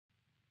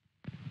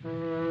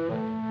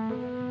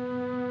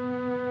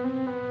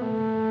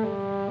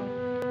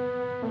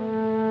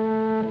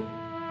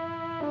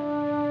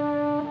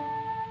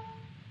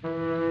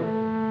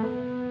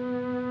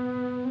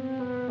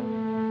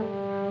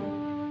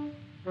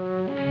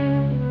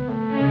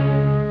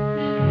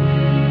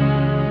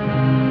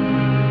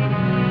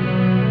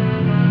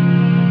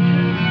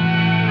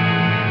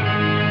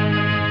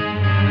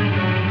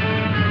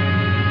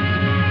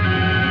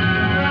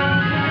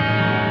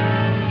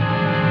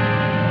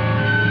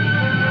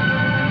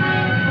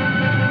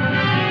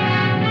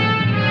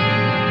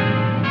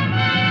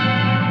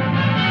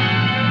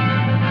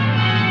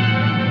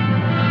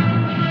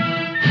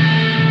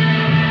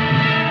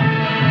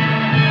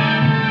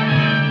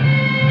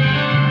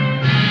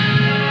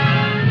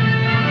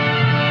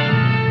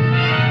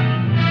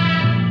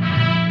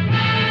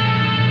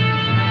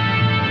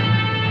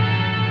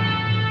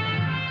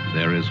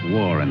There is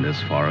war in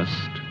this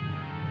forest,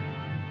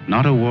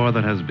 not a war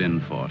that has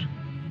been fought,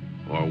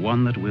 or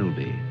one that will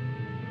be,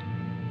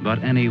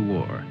 but any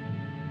war.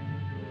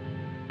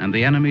 And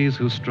the enemies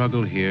who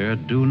struggle here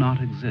do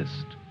not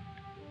exist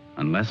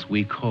unless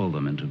we call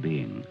them into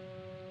being.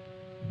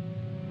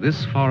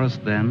 This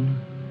forest then,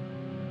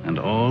 and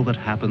all that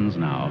happens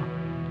now,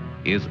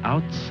 is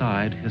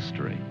outside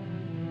history.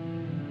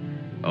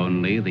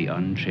 Only the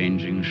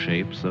unchanging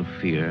shapes of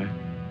fear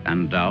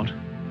and doubt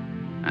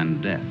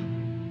and death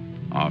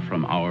are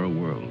from our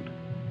world.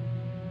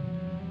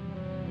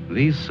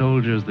 These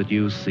soldiers that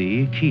you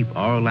see keep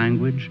our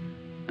language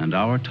and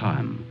our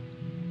time,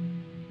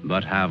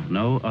 but have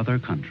no other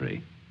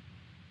country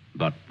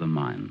but the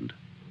mind.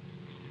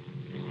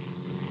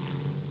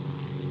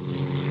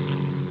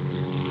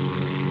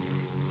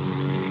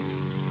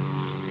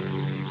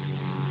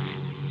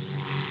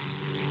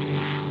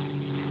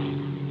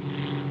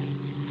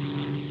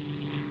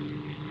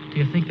 Do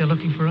you think they're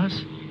looking for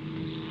us?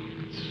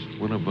 It's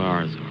one of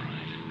ours, all right.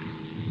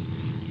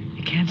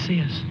 You can't see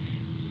us.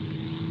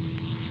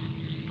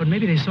 But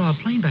maybe they saw a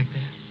plane back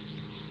there.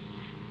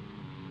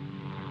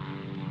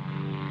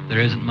 There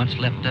isn't much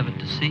left of it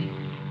to see,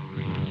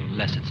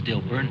 unless it's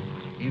still burning.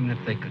 Even if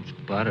they could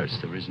spot us,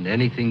 there isn't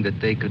anything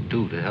that they could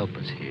do to help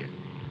us here.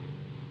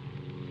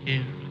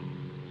 Here.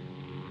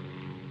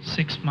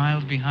 6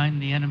 miles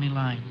behind the enemy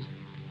lines.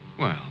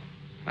 Well,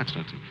 that's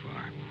not too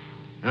far.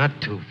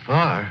 Not too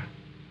far.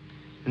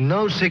 In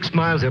those 6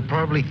 miles, there are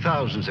probably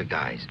thousands of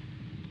guys.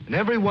 And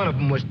every one of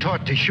them was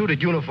taught to shoot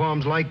at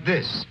uniforms like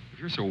this. If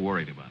you're so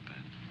worried about that,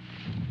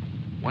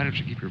 why don't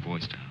you keep your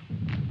voice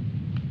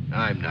down?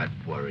 I'm not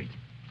worried.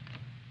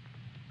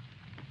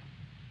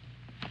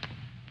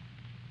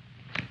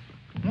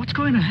 What's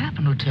going to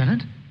happen,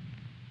 Lieutenant?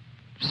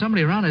 If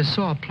somebody around us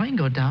saw a plane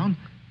go down,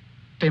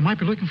 they might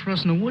be looking for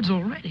us in the woods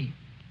already.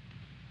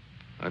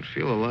 I'd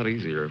feel a lot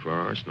easier if our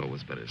arsenal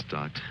was better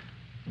stocked.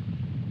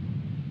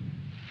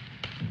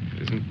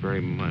 It isn't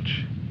very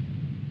much.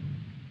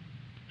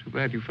 Too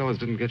bad you fellas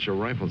didn't get your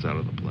rifles out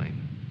of the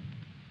plane.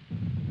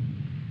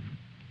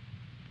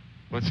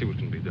 Let's see what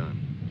can be done.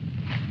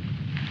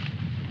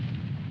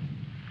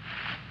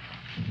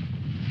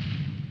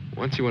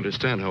 Once you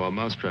understand how a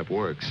mousetrap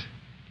works,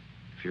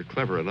 if you're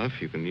clever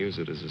enough, you can use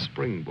it as a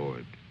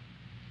springboard.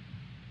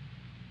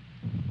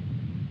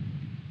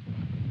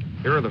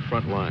 Here are the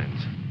front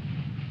lines.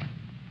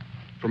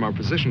 From our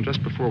position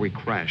just before we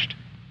crashed,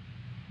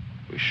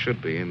 we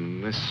should be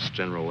in this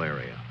general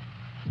area.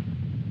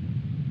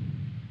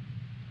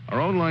 Our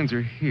own lines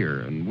are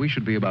here, and we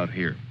should be about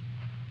here.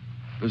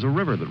 There's a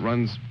river that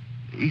runs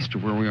east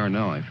of where we are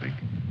now, I think.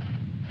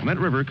 And that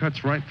river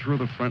cuts right through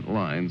the front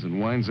lines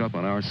and winds up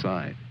on our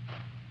side.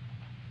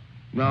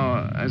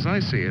 Now, as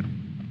I see it,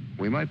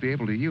 we might be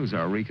able to use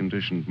our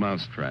reconditioned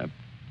mousetrap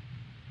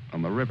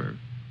on the river.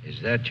 Is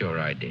that your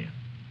idea?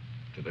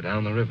 To go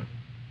down the river?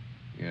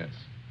 Yes.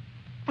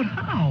 But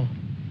how?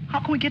 How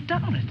can we get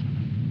down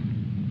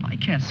it? I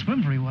can't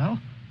swim very well.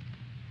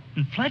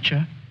 And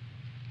Fletcher...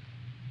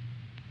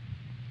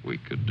 We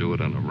could do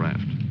it on a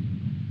raft.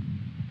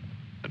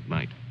 At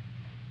night.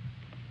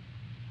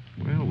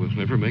 Well, we'll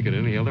never make it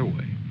any other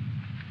way.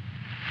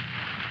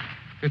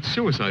 It's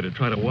suicide to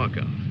try to walk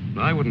out.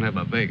 I wouldn't have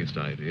the vaguest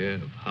idea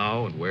of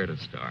how and where to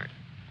start.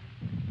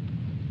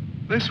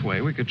 This way,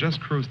 we could just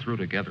cruise through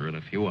together in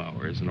a few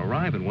hours and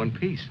arrive in one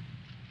piece.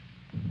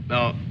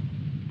 Now,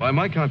 by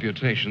my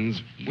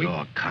computations,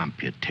 Your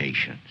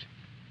computations.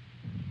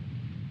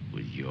 It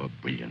was your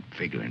brilliant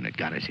figuring that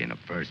got us here in the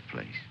first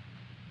place.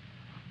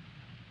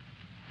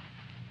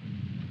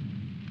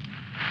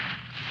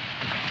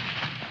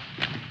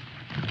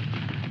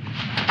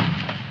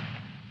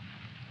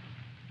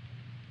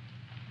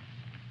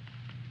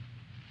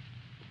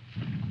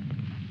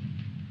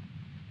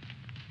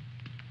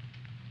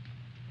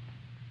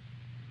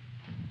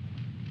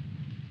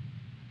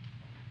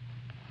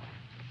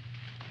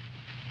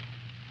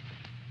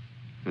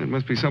 It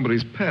must be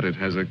somebody's pet. It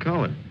has a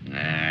collar.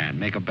 Nah,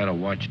 make a better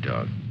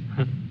watchdog.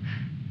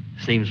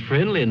 Seems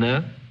friendly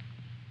enough.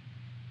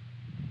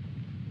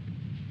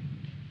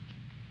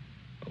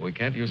 we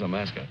can't use a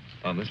mascot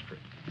on this trip.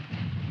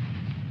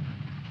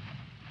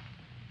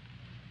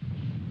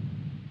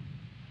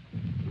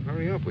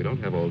 Hurry up. We don't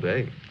have all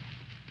day.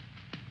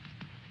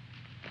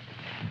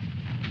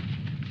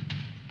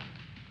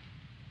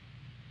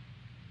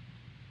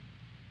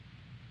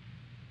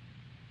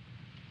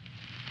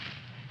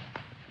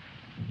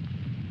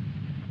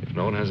 If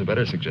no one has a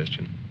better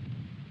suggestion,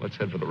 let's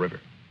head for the river.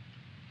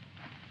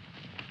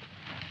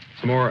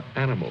 Some more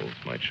animals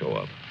might show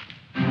up.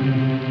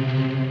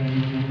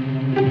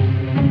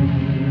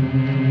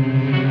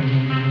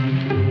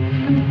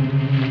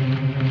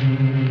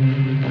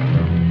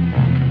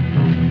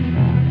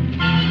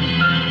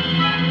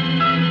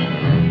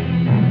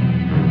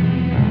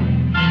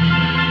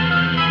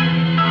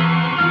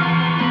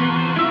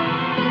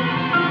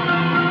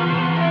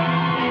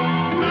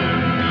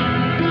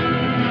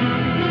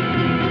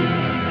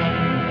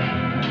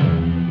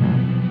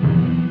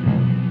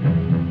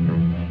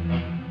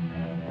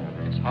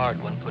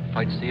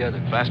 Fights the other.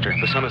 Faster.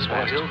 The sun is Four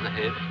fast. hills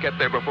ahead. Get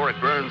there before it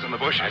burns in the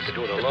bushes. I could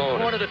do it Just alone.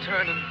 a corner to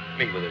turn and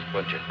Me with this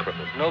bunch of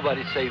cripples.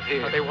 nobody's safe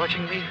here. Are they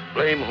watching me?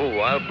 Blame who?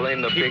 I'll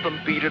blame the Keep big... them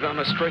beat it on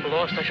a string.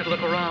 Lost, I should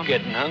look around.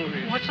 Getting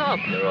hungry. What's up?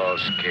 They're all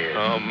scared.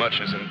 How much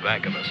is in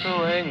back of us?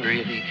 So angry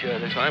at each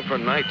other. Time for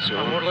night I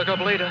soon. won't look up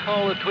later.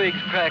 All the twigs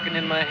cracking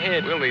in my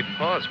head. We'll need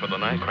pause for the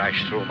night.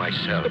 Crashed through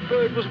myself. The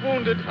bird was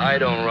wounded. I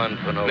don't run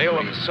for no Nail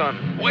of reason. the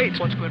sun. Wait.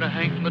 What's going to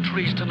hang from the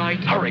trees tonight?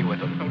 Hurry with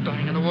them. No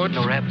dying in the woods.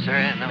 No rabbits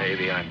there, no.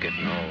 Maybe I'm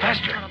getting old.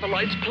 Faster. Turn on the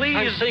lights, please.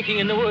 I'm sinking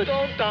in the woods.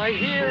 Don't die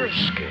here.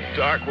 Who's scared?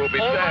 Dark will be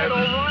All right, dead. all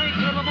right.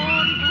 Turn them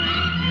on,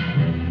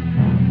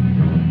 please.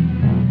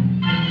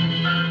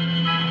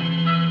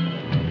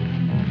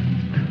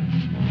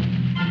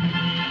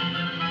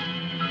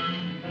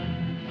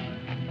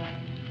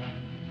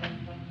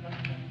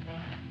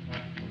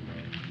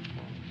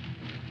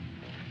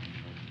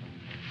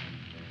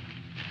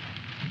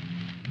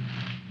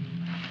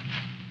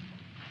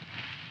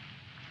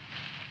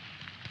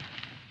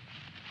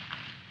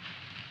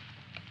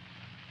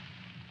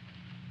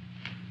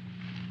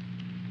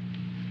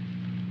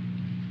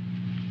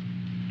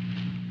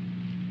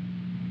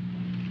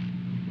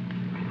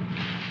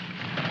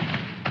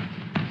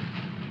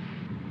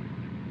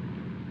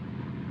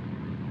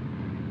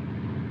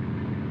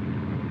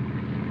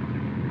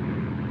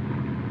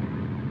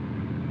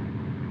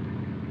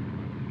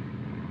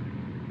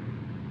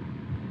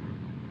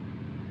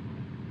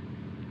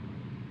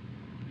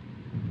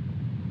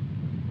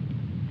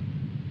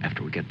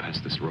 After we get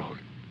past this road,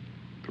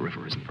 the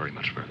river isn't very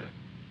much further.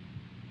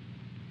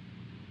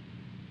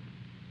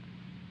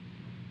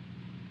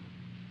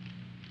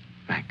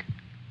 Frank,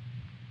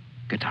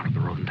 get down to the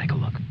road and take a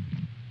look.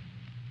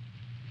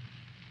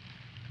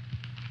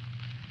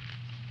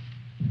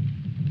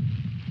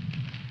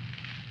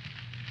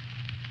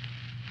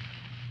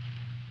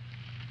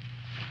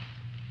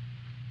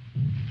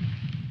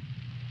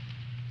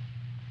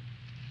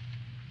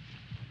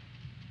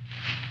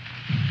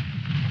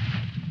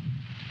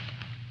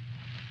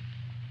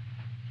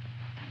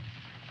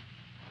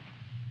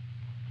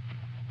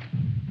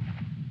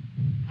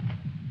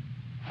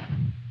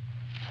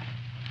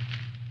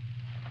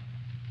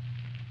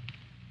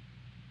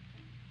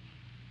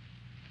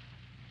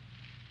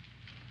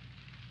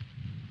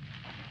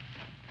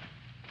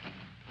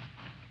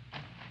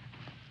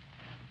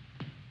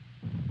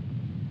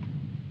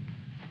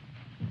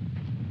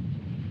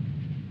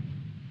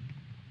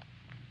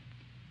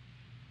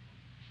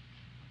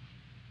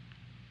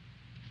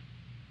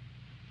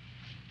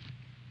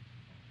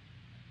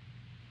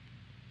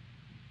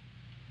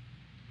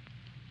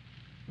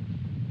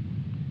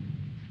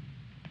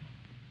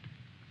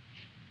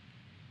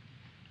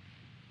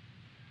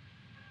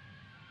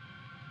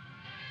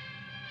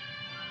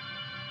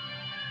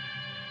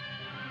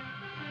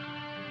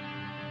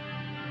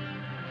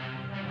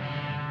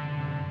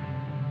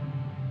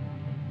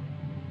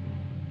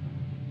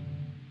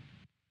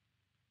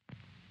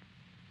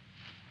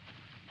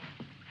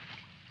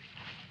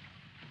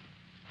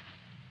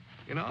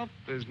 You know,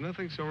 there's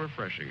nothing so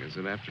refreshing as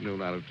an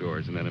afternoon out of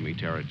doors in enemy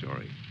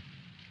territory.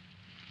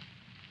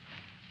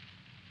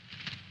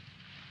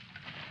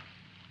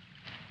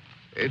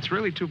 It's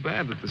really too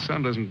bad that the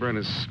sun doesn't burn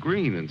his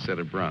screen instead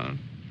of brown.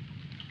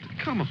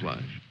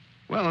 Camouflage.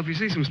 Well, if you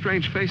see some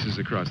strange faces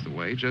across the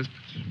way, just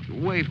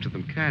wave to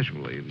them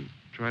casually and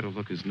try to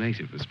look as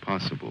native as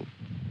possible.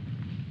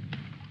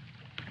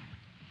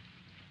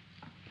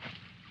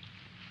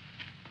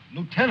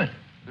 Lieutenant.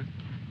 Huh?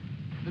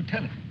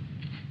 Lieutenant.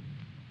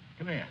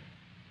 Come here.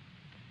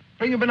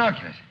 Bring your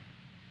binoculars.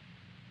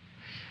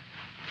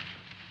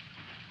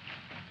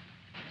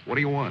 What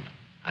do you want?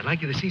 I'd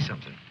like you to see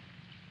something.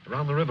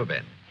 Around the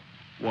riverbed.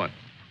 What?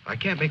 I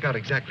can't make out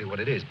exactly what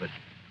it is, but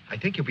I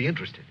think you'll be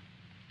interested.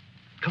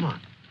 Come on.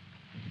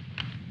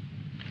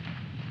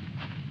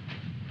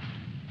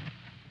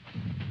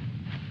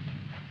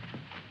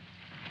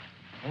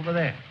 Over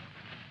there.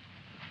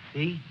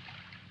 See?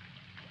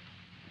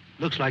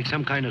 Looks like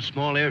some kind of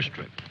small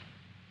airstrip.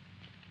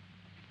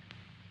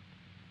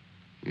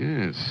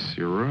 Yes,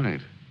 you're right.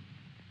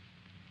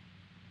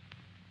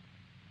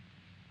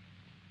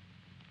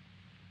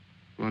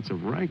 Lots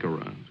of rank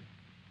around.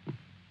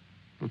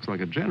 Looks like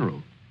a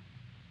general.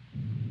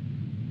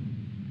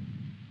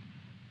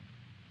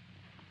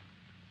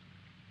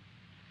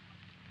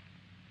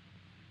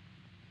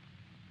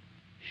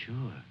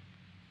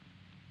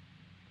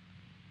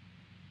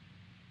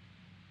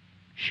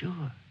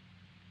 Sure.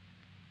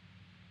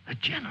 A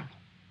general.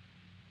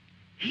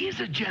 He's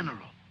a general.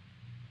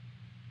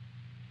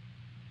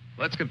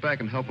 Let's get back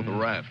and help with the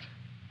raft.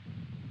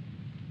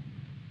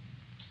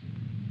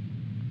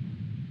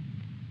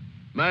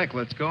 Mac,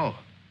 let's go.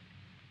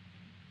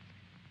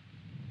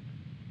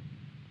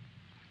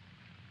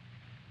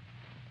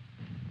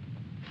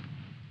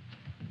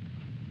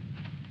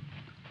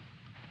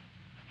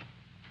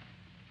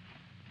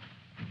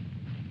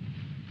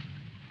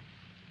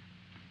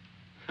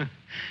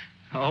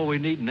 All we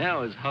need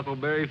now is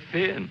Huckleberry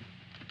Finn.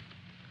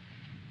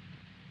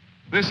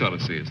 This ought to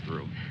see us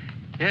through.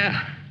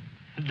 Yeah,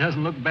 it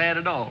doesn't look bad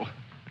at all.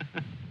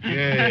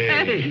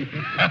 Yay.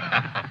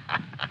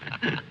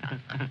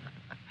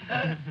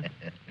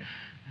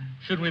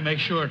 Should we make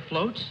sure it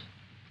floats?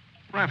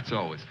 Rafts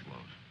always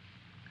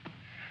float.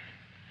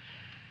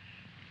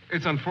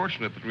 It's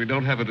unfortunate that we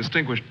don't have a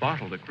distinguished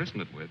bottle to christen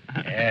it with.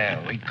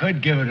 Yeah, we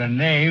could give it a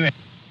name.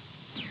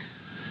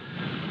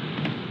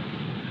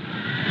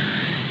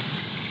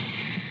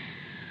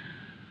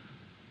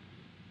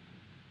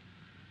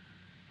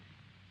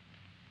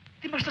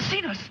 They must have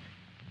seen us.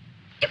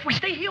 If we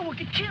stay here, we'll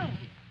get killed.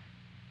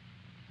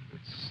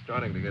 It's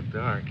starting to get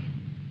dark.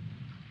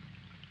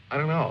 I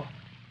don't know.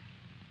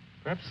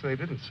 Perhaps they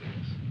didn't see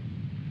us.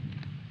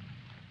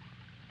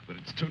 But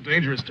it's too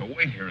dangerous to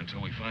wait here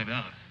until we find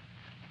out.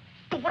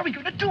 But what are we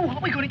going to do? How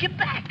are we going to get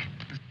back?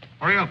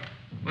 Hurry up.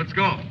 Let's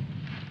go.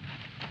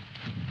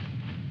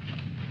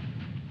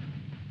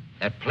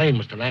 That plane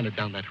must have landed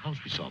down that house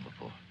we saw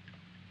before.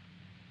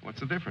 What's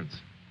the difference?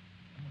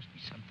 There must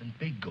be something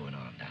big going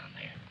on down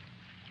there.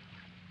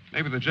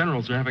 Maybe the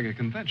generals are having a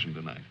convention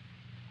tonight.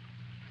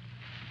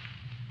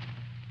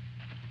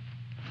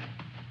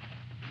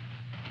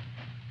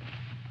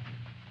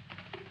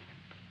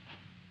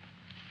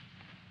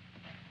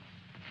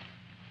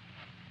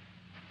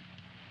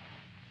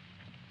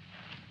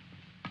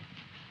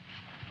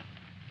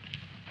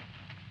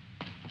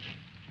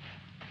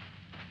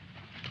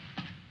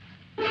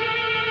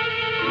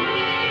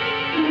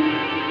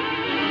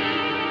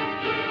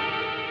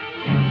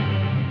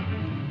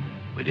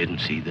 We didn't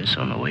see this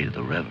on the way to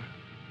the river.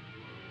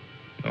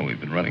 No, we've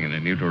been running in a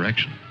new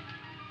direction.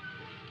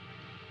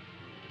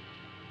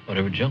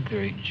 Whatever junk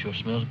they're eating sure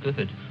smells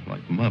good.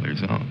 Like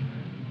Mother's own.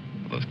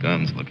 Those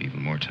guns look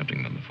even more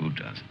tempting than the food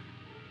does.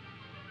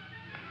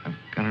 I've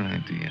got an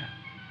idea.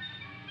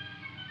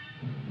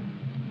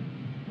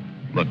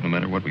 Look, no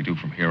matter what we do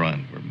from here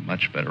on, we're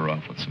much better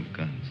off with some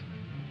guns.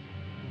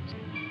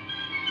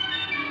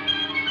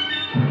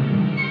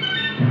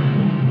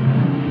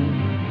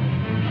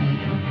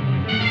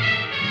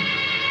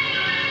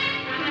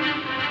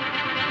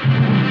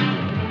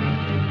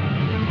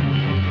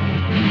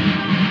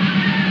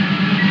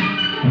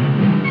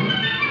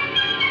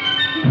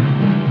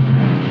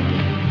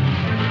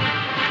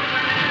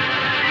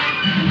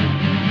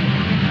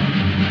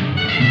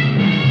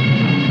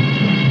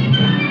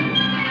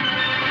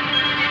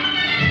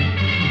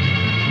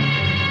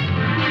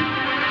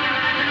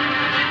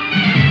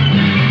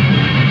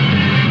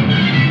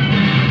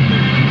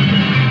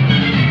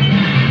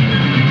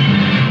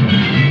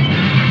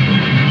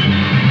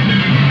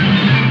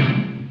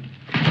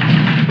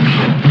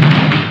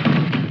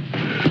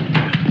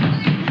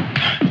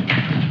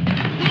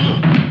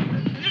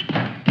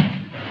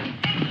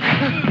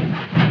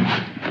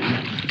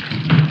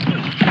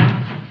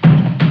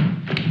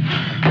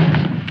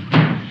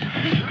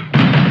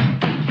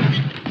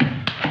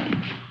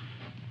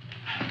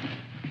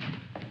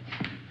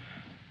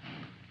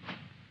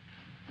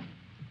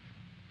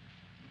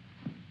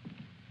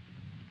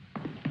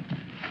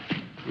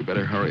 We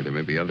better hurry. There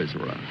may be others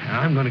around.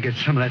 I'm going to get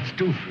some of that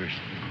stew first.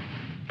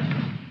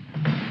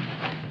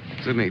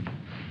 Sidney,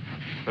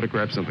 better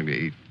grab something to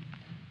eat.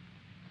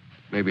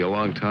 Maybe a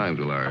long time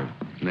till our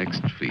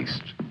next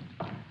feast.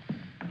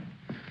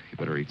 You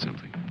better eat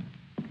something.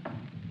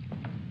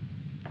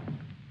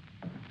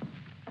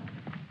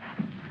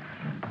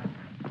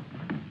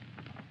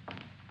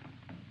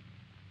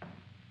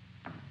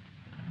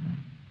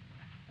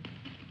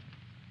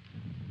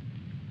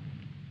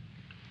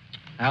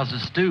 How's the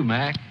stew,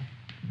 Mac?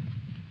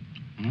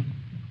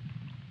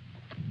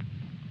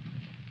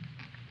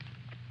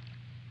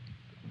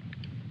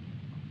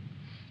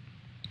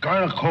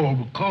 Kind of cold,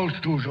 but cold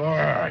stew's all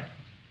right.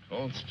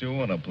 Cold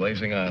stew on a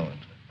blazing island.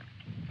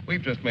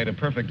 We've just made a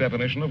perfect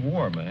definition of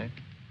war, Mac.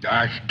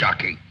 That's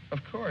ducky. Of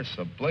course,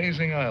 a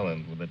blazing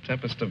island with a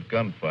tempest of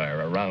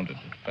gunfire around it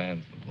that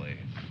fans the blaze.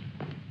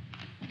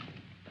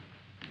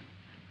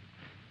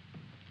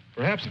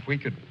 Perhaps if we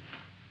could...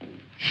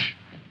 Shh.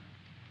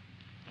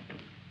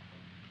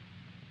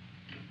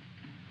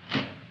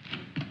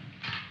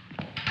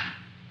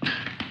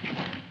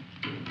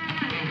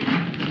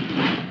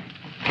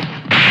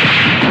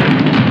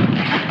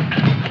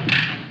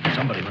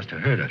 Somebody must have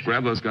heard us.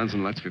 Grab those guns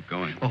and let's get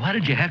going. Well, why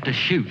did you have to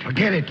shoot?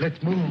 Forget it.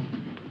 Let's move.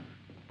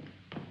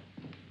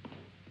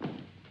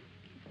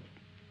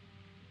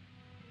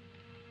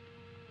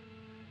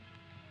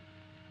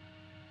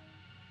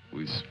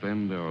 We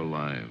spend our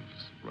lives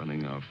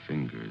running our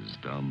fingers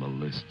down the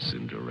lists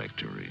and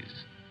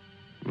directories,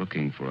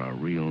 looking for our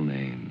real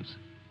names,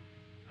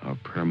 our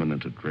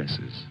permanent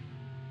addresses.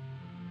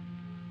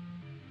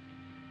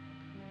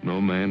 No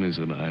man is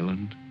an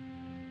island.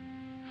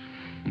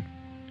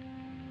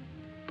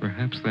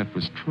 Perhaps that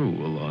was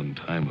true a long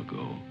time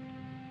ago,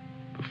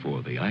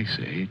 before the Ice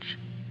Age.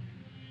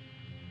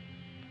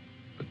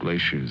 The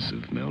glaciers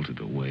have melted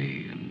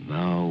away, and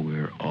now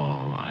we're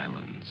all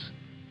islands.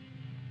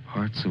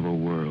 Parts of a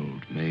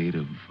world made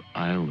of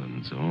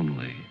islands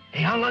only.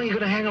 Hey, how long are you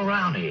gonna hang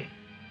around here?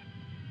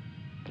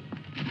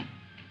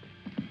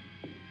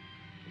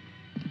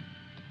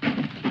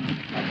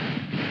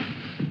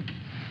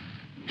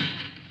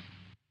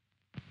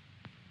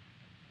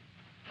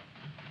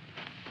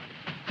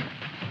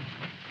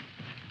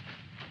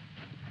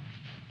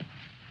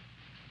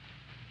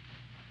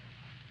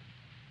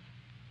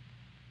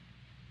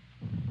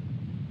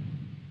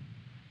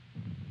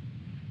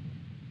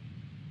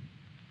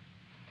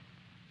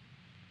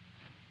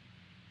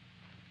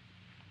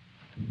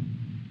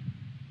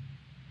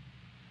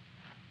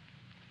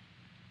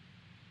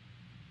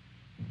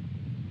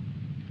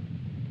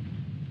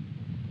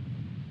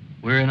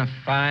 We're in a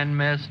fine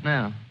mess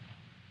now.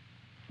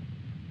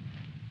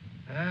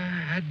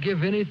 I'd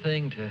give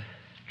anything to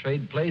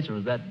trade places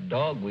with that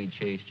dog we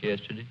chased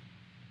yesterday.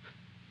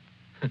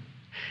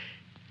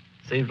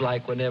 Seems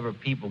like whenever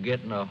people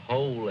get in a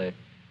hole, they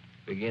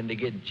begin to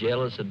get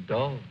jealous of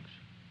dogs.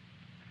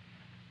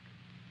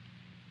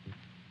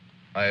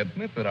 I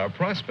admit that our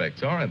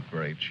prospects aren't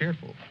very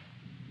cheerful.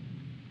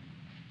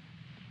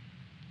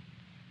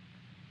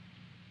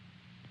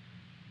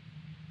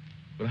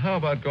 But how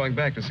about going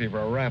back to see if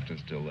our raft is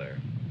still there?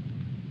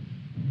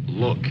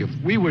 Look, if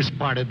we were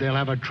spotted, they'll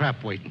have a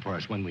trap waiting for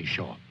us when we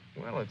show up.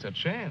 Well, it's a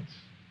chance.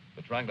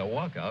 But trying to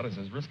walk out is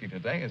as risky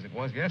today as it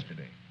was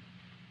yesterday.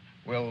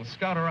 We'll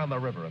scout around the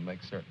river and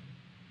make certain.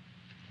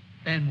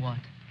 Then what?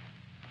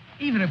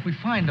 Even if we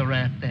find the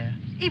raft there,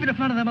 even if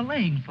none of them are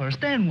laying for us,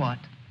 then what?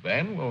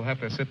 Then we'll have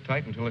to sit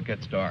tight until it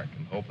gets dark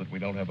and hope that we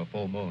don't have a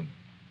full moon.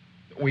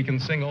 We can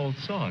sing old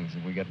songs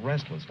if we get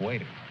restless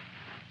waiting.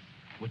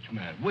 What's the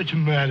matter? What's the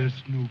matter,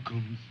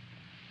 Snookums?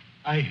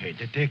 I heard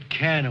that they're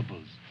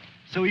cannibals.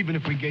 So even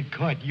if we get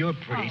caught, you're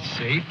pretty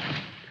safe.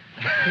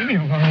 Leave me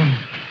alone.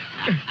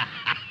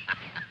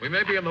 We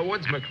may be in the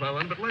woods,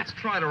 McClellan, but let's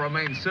try to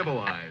remain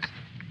civilized.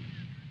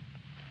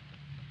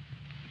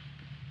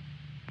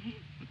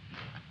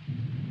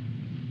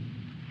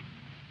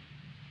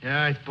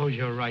 Yeah, I suppose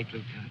you're right,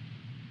 Lieutenant.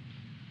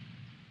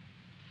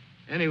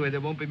 Anyway,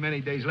 there won't be many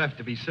days left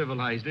to be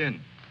civilized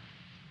in.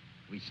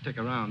 We stick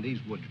around these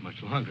woods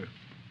much longer.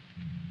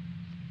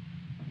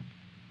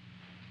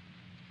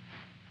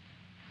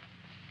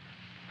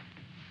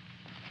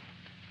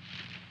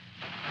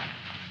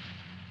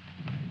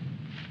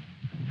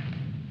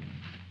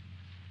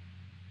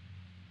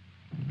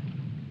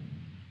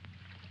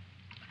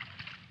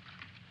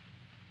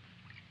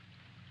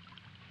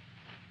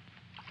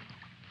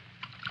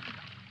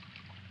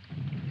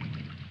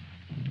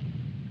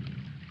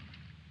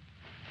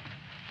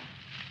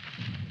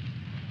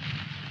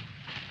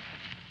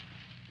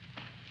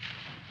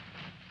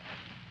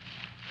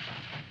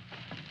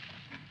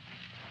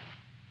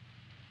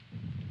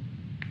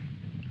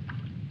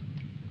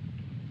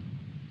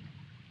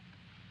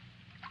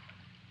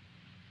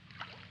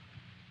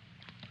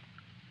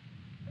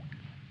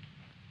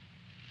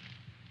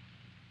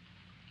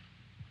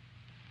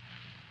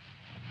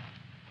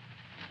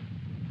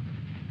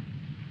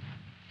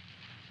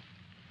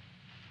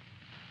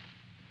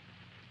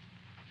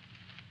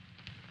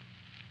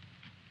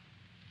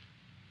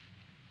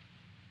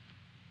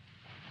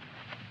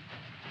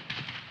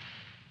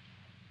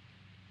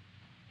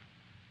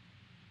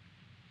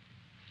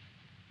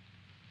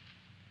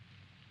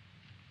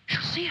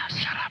 She'll see us.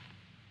 Shut up.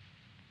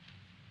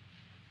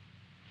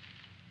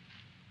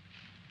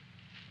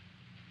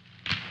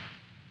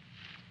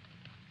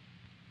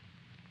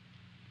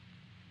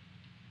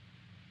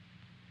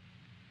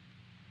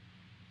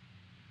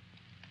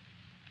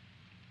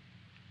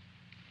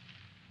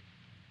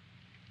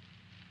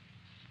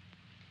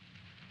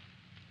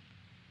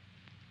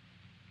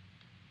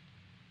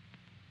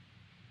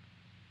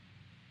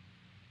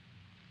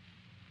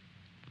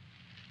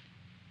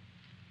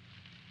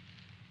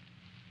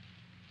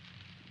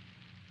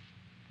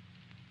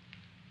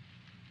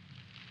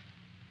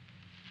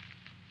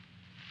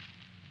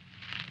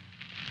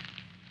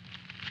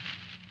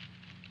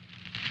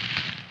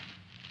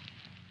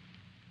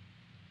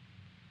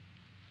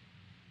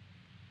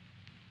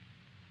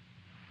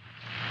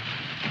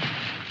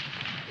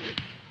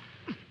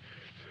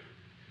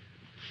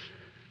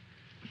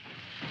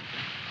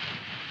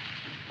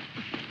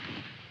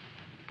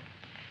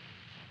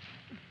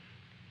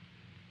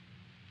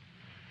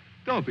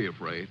 Don't be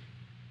afraid.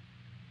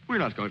 We're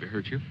not going to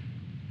hurt you.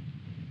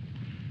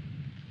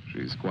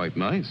 She's quite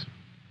nice.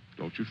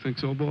 Don't you think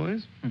so,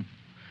 boys?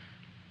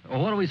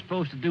 Well, what are we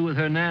supposed to do with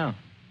her now?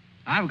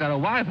 I've got a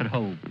wife at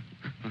home.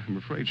 I'm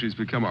afraid she's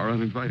become our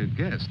uninvited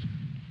guest.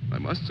 I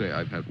must say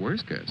I've had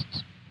worse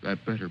guests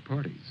at better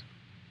parties.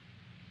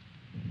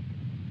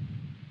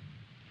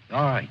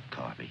 All right,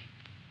 Carby.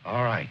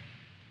 All right.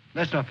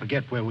 Let's not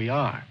forget where we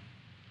are.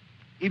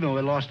 Even if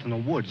we're lost in the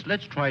woods,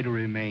 let's try to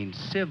remain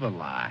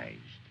civilized.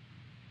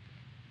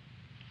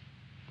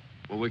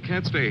 Well, we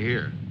can't stay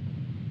here.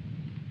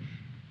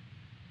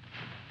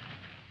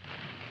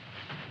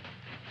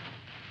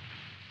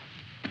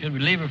 Should we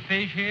leave her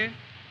fish here?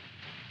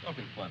 Don't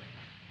be funny.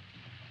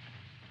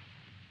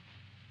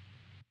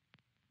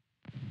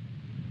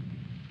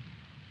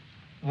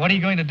 What are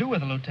you going to do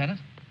with her, Lieutenant?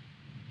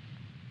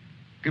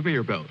 Give me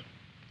your belt.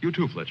 You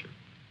too, Fletcher.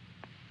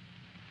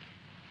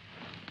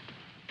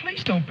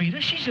 Please don't beat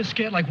her. She's just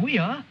scared like we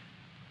are.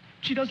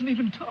 She doesn't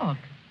even talk.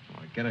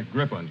 Oh, get a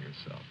grip on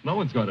yourself. No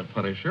one's going to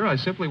punish her. I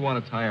simply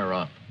want to tie her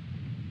up.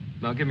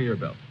 Now, give me your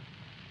belt.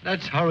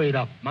 Let's hurry it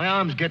up. My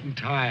arm's getting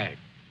tired.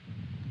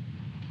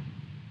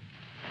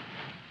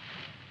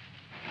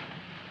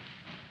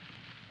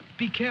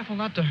 Be careful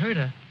not to hurt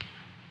her.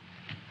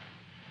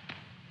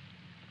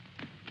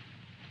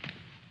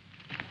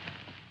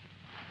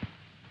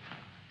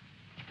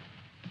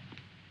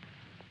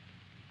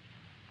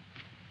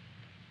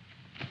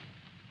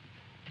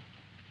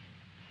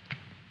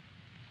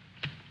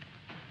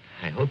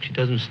 I hope she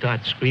doesn't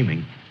start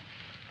screaming.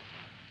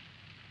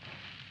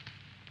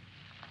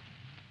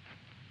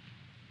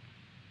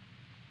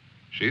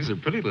 She's a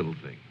pretty little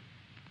thing.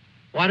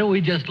 Why don't we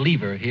just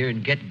leave her here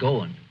and get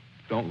going?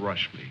 Don't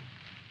rush me.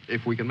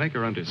 If we can make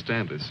her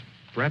understand us,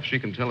 perhaps she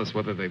can tell us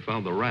whether they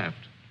found the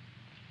raft.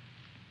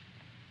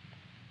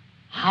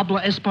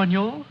 Habla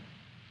Espanol?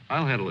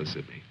 I'll handle it,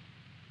 Sidney.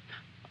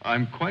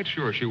 I'm quite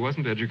sure she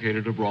wasn't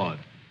educated abroad.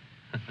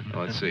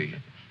 Now, let's see.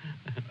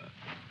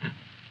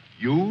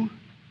 You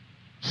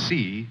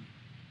see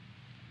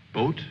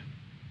boat,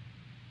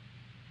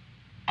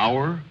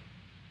 our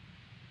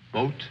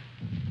boat.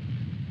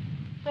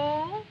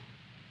 Ball?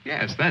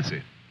 Yes, that's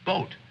it.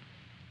 Boat.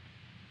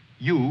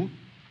 You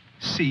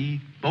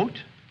see boat?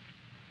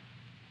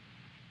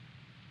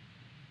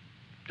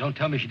 Don't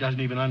tell me she doesn't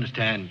even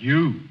understand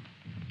you.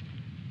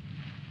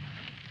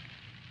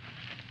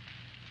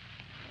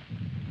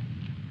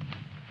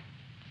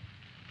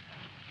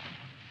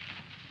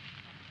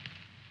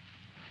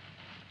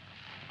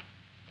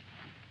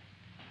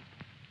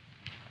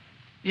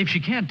 If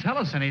she can't tell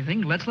us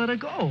anything, let's let her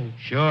go.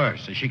 Sure,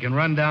 so she can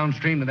run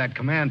downstream to that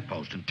command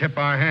post and tip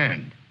our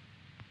hand.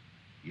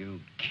 You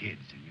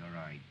kids and your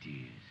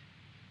ideas.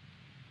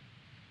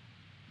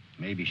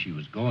 Maybe she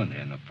was going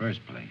there in the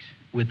first place.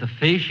 With the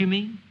fish, you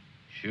mean?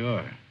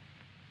 Sure.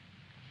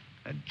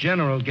 A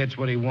general gets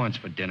what he wants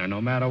for dinner,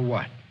 no matter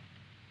what.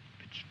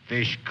 If it's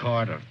fish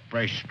caught or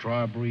fresh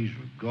strawberries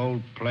or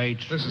gold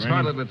plates. This is or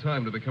hardly the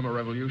time to become a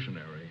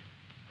revolutionary.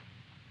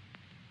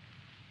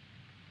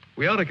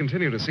 We ought to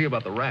continue to see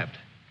about the raft.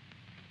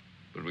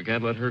 But we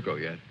can't let her go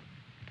yet.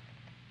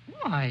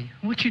 Why?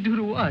 What'd she do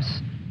to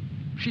us?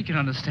 If she can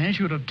understand,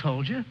 she would have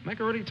told you. Mac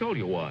already told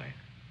you why.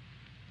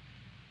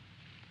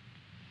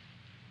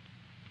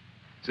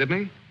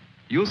 Sidney,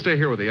 you'll stay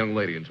here with the young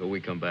lady until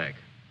we come back.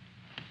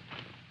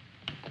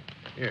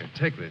 Here,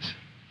 take this.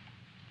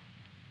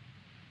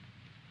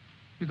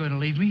 You're going to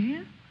leave me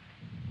here?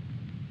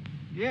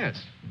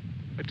 Yes.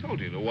 I told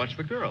you to watch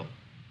the girl.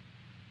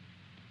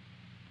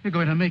 You're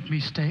going to make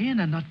me stay and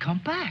then not come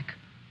back.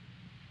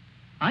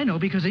 I know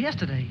because of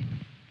yesterday.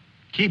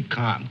 Keep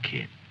calm,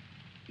 kid.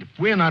 If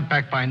we're not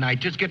back by night,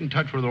 just get in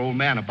touch with our old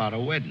man about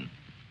our wedding.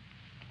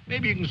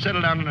 Maybe you can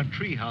settle down in a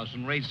treehouse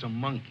and raise some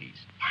monkeys.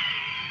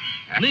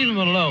 Leave him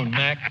alone,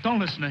 Mac. Don't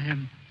listen to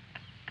him.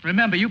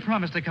 Remember, you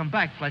promised to come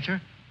back,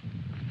 Fletcher.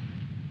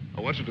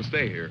 I want you to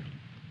stay here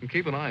and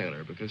keep an eye on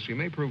her because she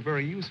may prove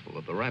very useful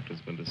if the raft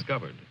has been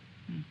discovered.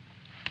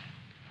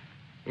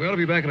 We ought to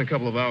be back in a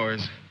couple of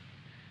hours.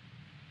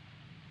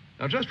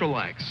 Now, just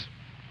relax.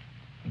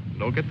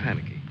 Don't get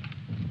panicky.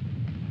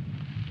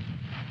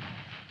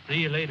 See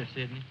you later,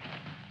 Sidney.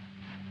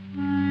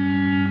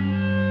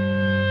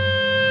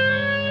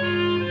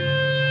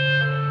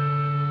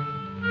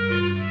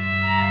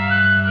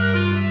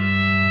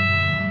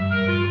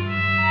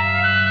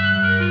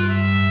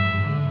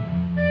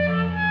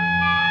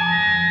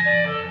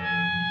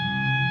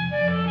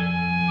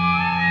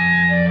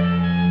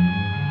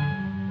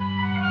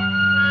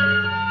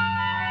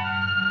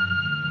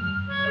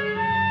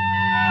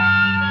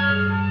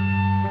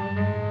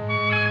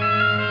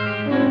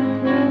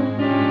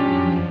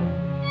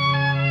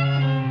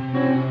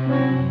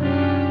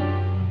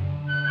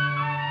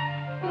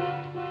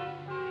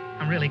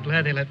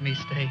 Glad they let me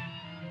stay.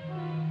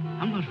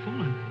 I'm not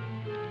fooling.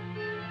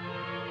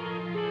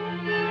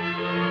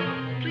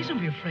 Please don't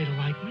be afraid to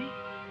like me.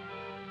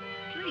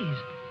 Please.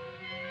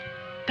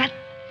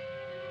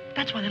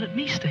 That's why they let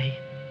me stay.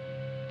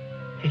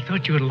 They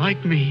thought you would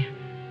like me.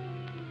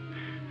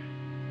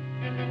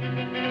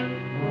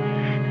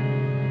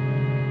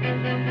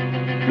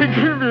 They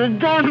give me a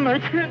gun and I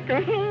can't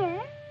go home.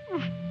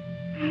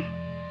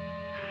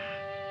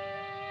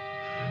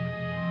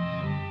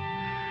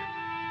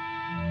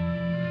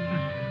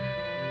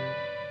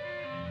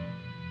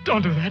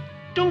 Don't do that.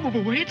 Don't move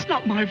away. It's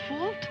not my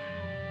fault.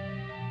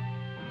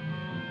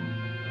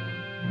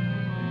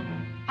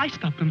 I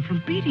stopped them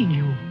from beating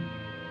you.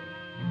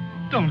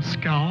 Don't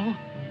scowl.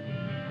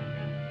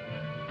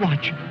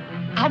 Watch.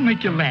 I'll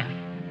make you laugh.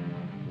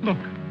 Look,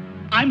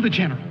 I'm the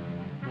general.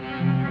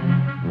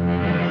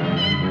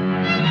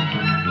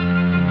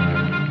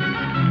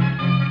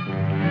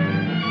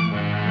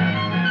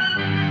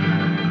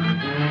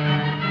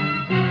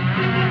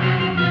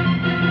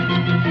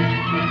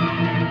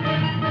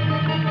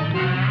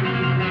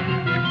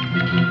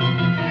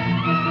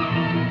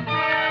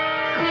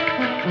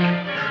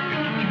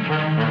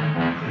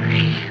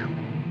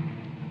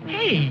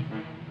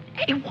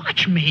 Hey,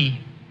 watch me.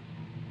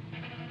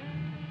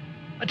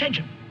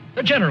 Attention.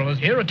 The general is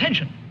here.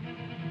 Attention.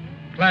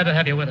 Glad to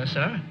have you with us,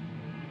 sir.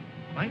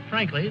 Quite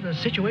frankly, the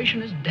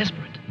situation is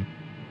desperate.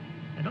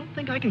 I don't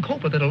think I can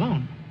cope with it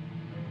alone.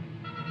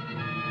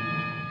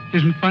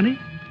 Isn't funny?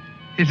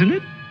 Isn't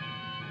it?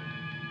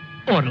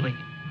 Orderly.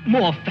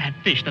 More fat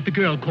fish that the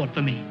girl caught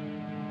for me.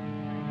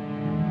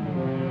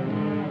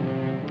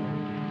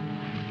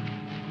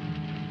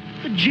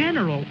 The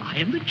general. I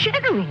am the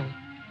general.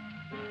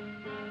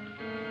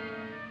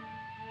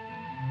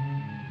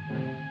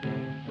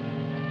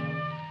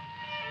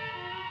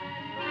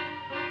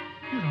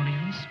 You don't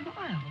even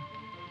smile.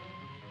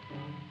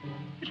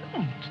 You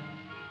don't.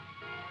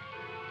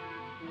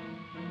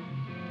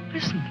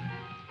 Listen.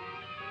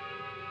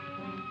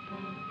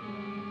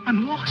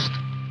 I'm lost.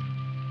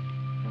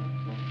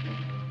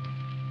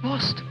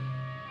 Lost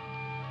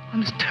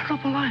on this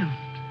terrible island.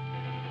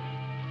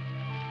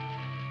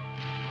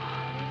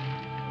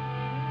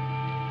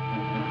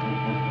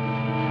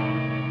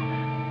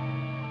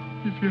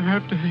 If you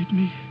have to hate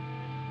me,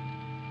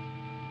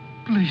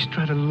 please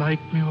try to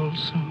like me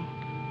also.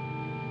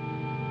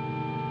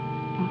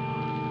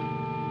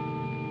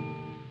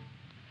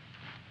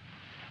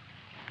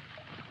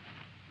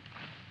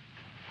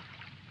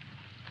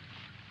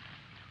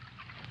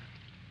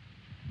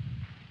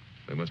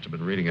 They must have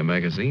been reading a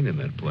magazine in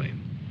that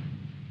plane.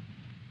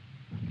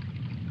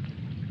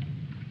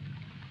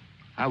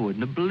 I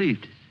wouldn't have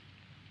believed it.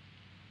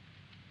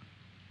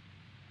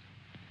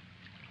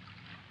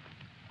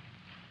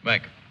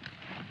 Mac,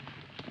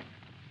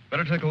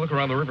 better take a look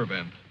around the river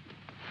bend.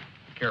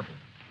 Careful.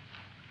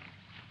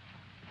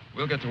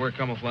 We'll get to work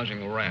camouflaging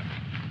the raft.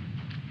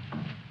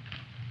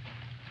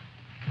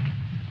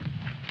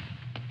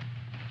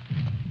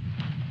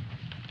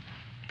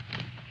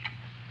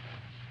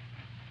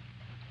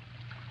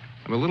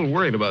 I'm a little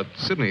worried about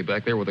Sidney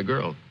back there with the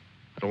girl.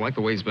 I don't like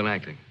the way he's been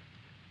acting.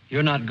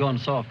 You're not going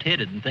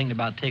soft-headed and thinking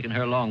about taking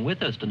her along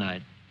with us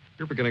tonight.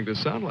 You're beginning to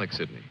sound like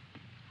Sidney.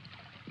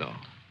 No.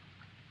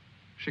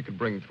 She could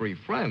bring 3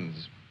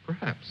 friends,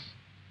 perhaps.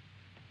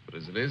 But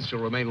as it is, she'll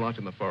remain locked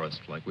in the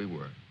forest like we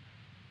were.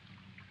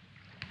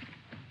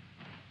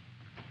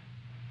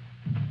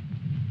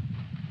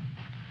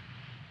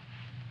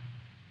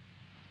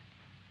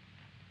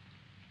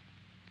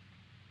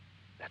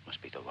 That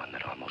must be the one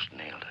that almost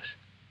nailed us.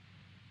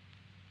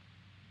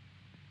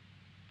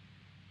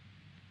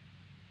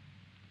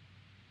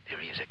 There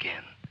he is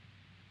again.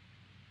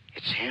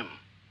 It's him.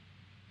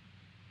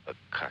 A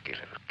cocky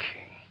little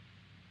king.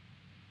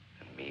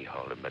 And me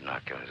holding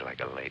binoculars like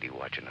a lady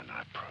watching an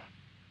opera.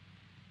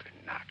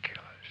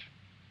 Binoculars.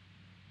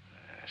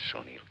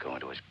 Soon he'll go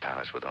into his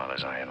palace with all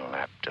his iron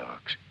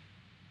lapdogs.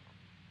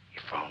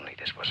 If only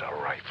this was a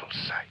rifle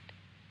sight.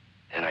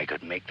 Then I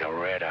could make the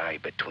red eye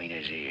between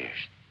his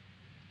ears.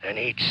 Then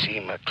he'd see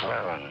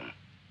McClellan.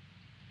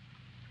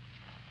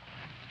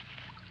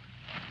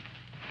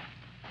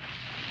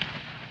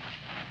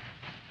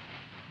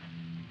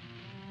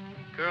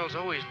 Girls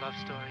always love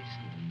stories.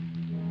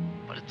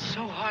 But it's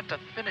so hard to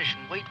finish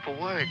and wait for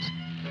words.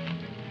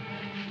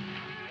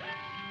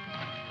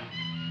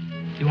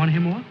 You want to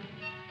hear more?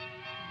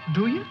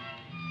 Do you?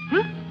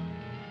 Huh?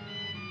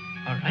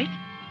 All right.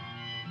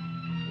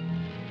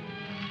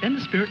 Then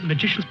the spirit in the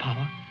magician's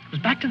power goes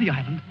back to the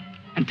island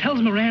and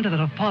tells Miranda that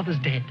her father's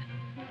dead.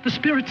 The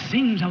spirit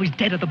sings how he's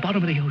dead at the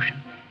bottom of the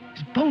ocean.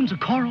 His bones are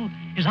coral,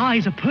 his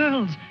eyes are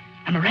pearls,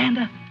 and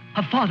Miranda,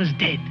 her father's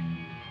dead.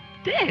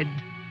 Dead?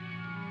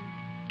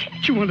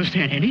 Can't you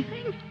understand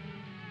anything?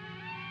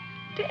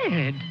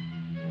 Dead.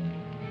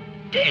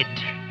 Dead.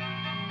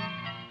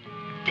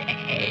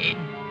 Dead.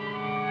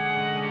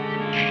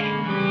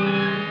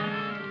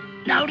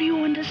 Now do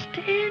you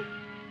understand?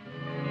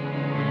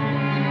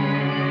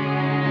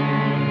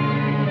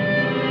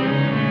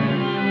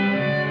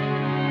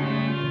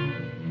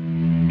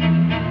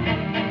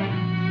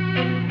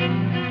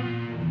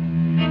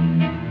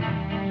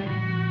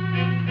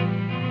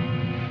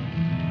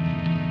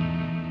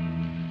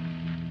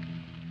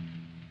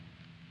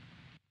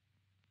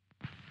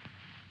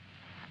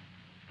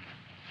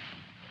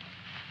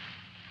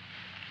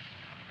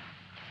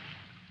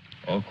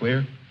 All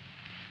clear?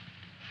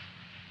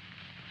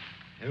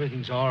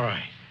 Everything's all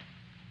right.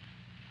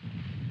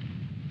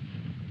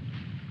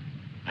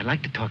 I'd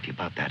like to talk to you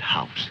about that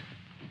house.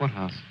 What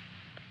house?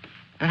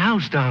 That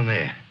house down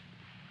there.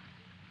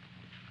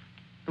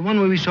 The one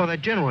where we saw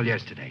that general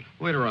yesterday.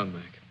 Later on,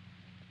 Mac.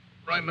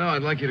 Right now,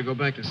 I'd like you to go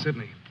back to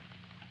Sydney.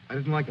 I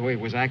didn't like the way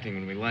he was acting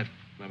when we left.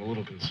 I'm a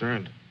little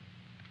concerned.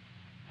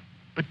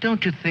 But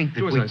don't you think that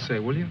Do as I say,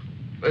 will you?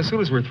 As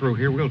soon as we're through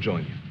here, we'll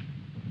join you.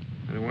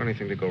 I don't want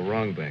anything to go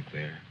wrong back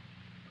there.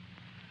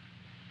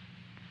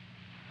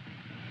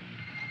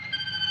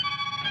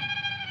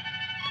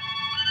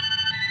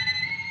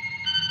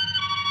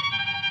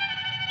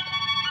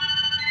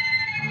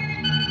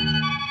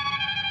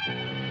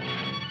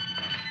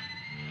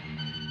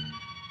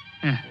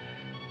 Yeah.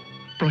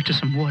 Brought you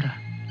some water.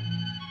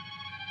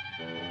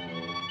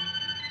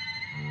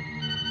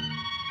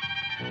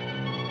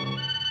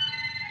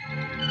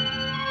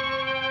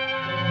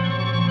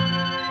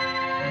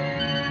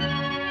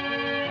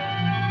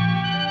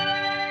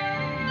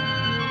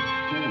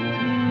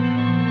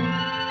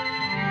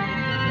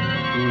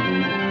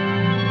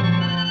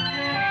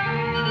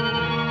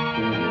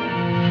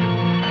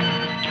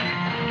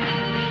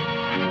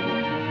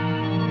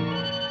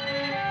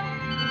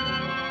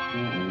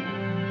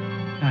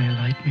 Now you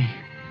like me,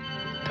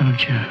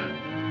 don't you?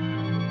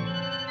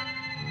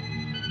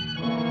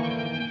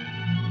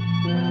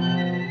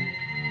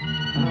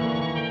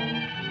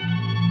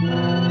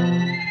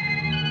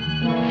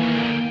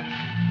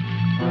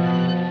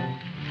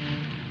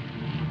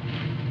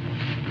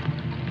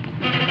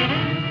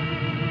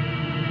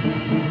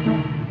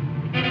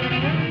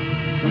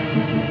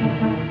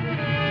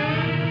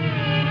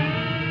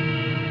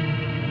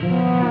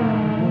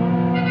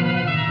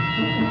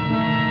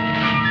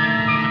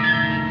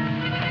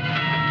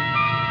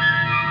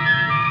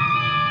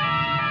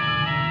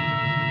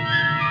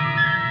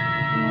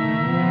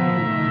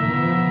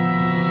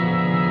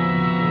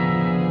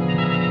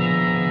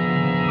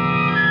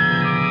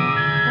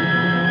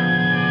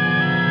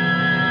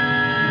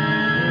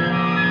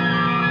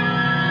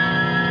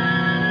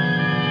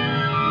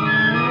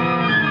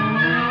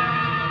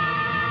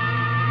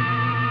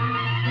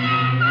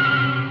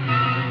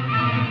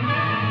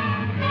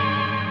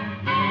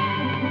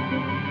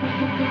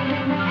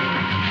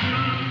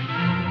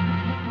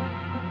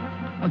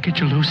 I'll get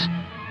you loose.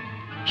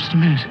 Just a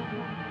minute.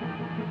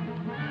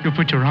 You'll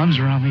put your arms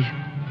around me.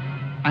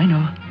 I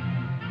know.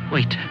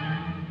 Wait.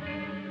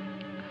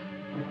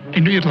 I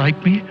knew you'd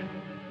like me.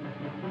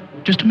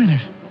 Just a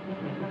minute.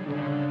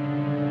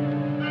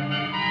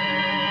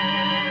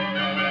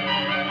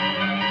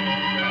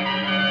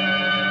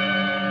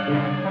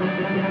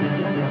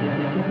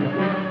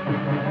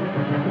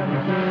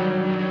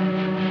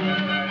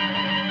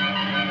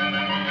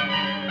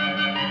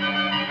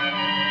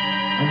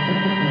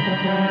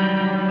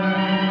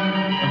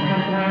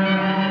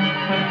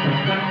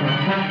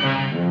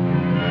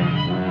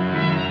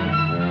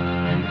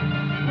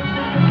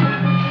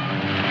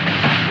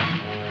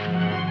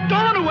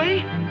 Don't run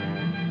away.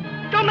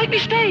 Don't make me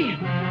stay.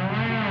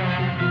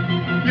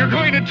 You're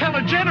going to tell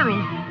the general.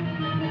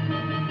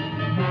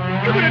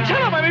 You're going to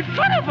tell him I'm in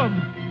front of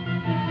him.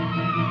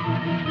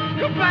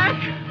 Come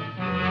back.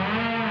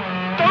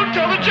 Don't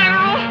tell the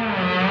general.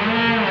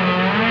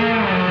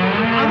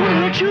 I wouldn't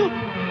hurt you.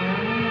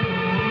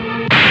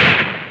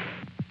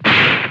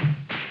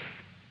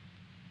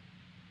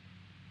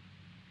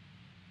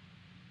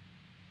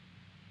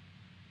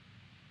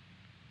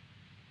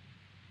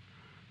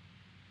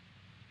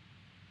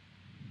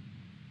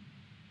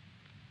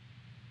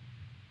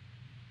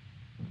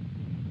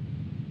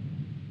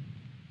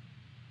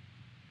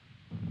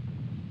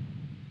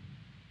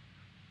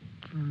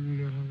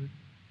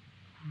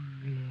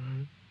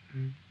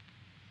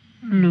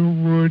 The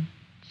woods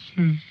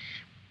is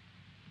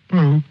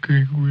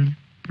smoking with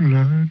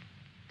blood.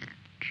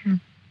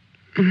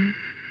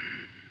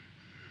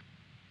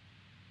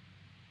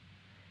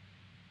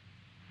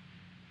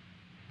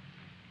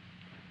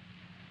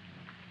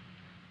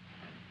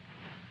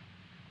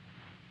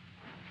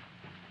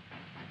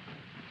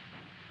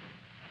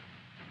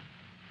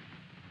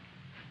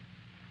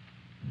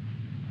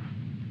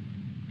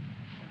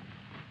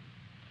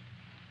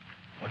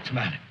 What's the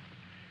matter?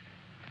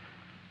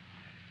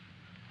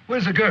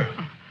 Where's the girl?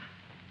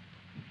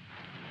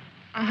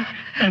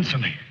 Answer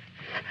me.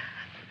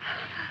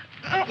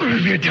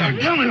 Where's your tongue?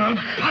 Tell me, I'll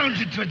pound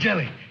you to a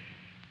jelly.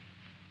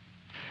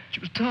 She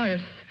was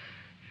tired.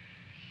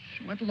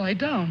 She went to lie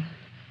down.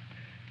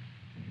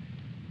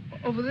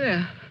 Over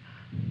there.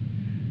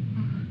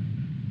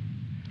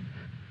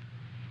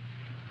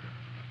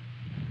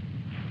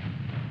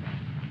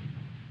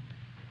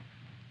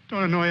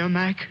 Don't annoy her,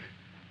 Mac.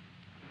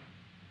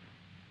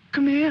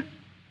 Come here.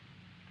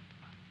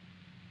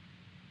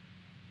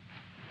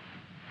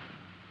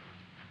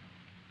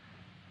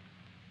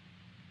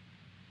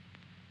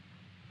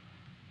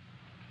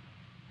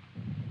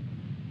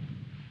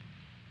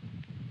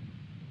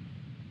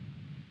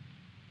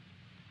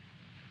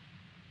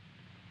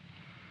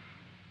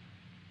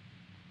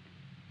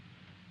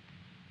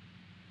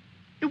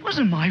 It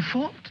wasn't my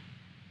fault.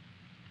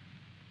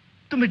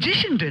 The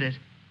magician did it.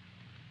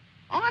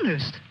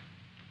 Honest.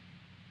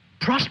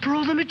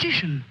 Prospero the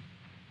magician.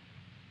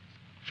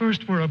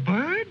 First we're a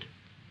bird,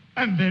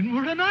 and then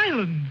we're an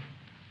island.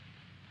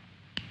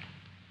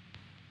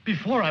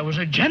 Before I was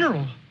a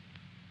general,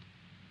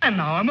 and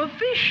now I'm a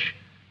fish.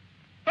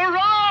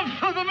 Hurrah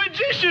for the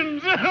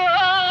magicians!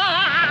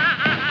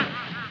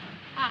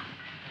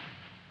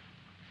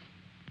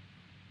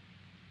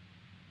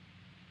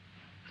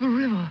 The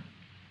river.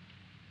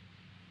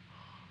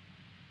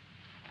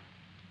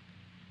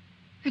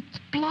 It's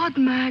blood,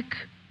 Mac.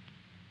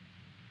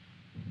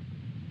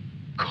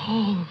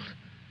 Cold.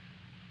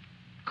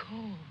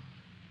 Cold.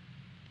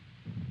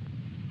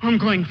 I'm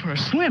going for a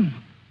swim.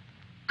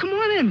 Come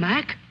on in,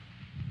 Mac.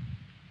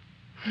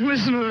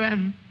 Listen to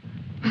them.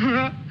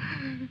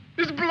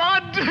 It's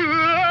blood.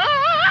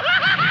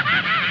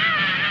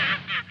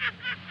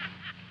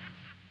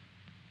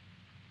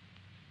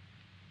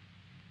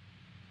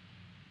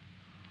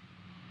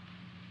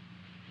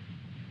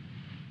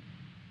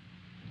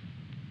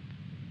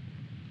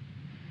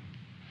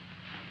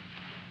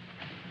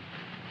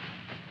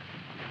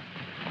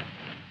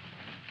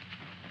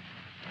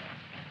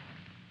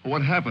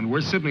 What happened?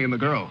 Where's Sidney and the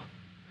girl?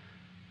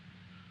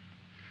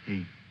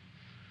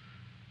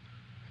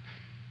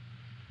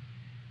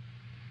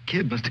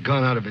 Kid must have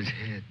gone out of his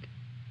head.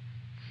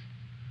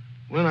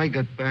 When I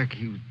got back,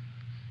 he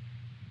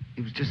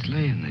was just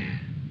laying there.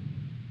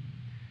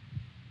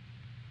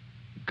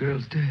 The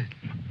girl's dead.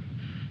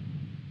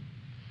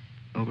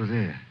 Over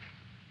there.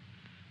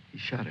 He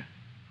shot her.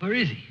 Where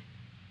is he?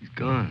 He's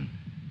gone.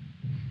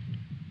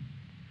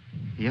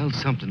 He yelled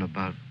something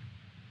about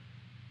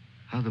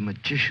how the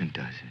magician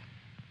does it.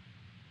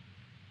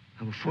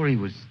 How before he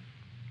was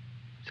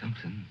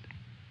something,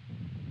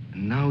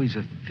 and now he's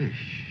a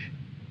fish.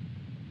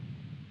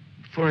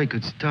 Before I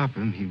could stop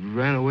him, he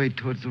ran away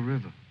towards the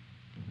river.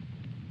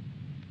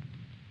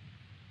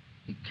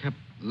 He kept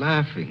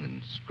laughing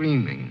and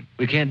screaming.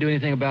 We can't do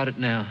anything about it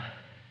now.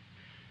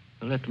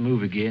 We'll have to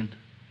move again.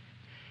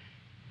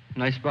 A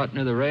nice spot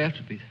near the raft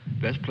would be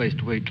the best place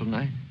to wait till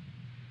night.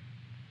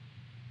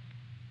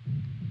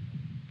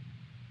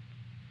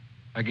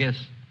 I guess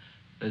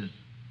there's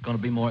going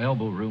to be more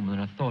elbow room than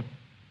I thought.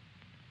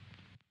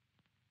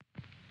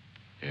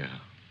 Yeah.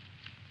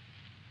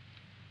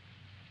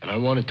 And I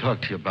want to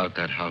talk to you about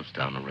that house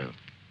down the river.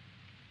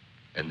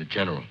 And the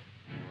general.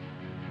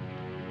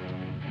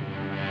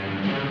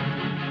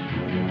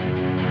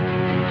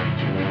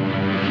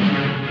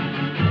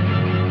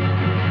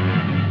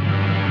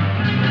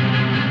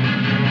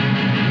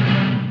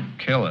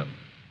 Kill him.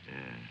 Yeah.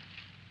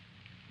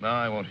 No,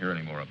 I won't hear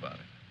any more about it.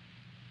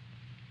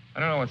 I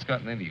don't know what's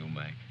gotten into you,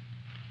 Mac.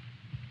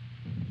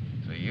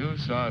 So you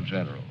saw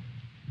General.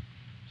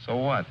 So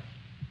what?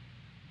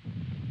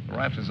 The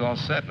raft is all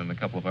set, and in a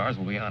couple of hours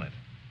we'll be on it.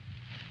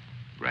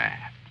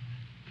 Raft.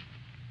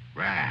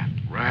 Raft.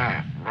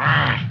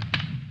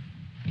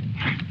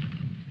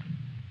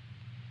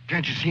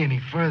 Can't you see any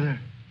further?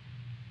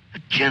 A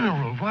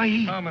general, why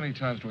he... How many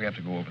times do we have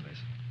to go over this?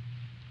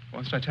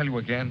 Must I tell you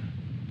again?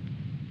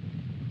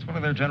 It's one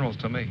of their generals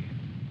to me.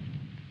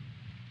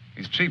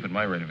 He's cheap at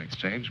my rate of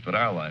exchange, but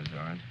our lives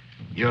aren't.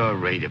 Your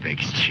rate of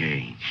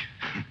exchange.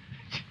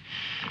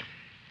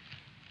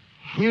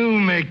 You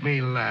make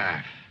me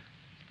laugh.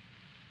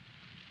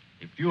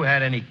 If you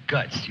had any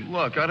guts, you...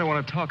 Look, I don't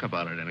want to talk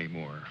about it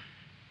anymore.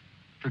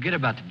 Forget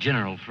about the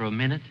general for a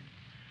minute.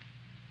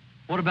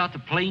 What about the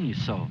plane you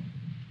saw?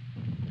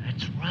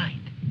 That's right.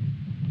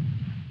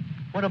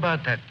 What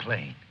about that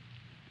plane?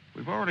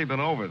 We've already been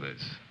over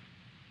this.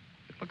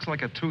 It looks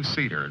like a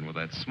two-seater, and with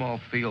that small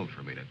field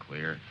for me to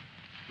clear.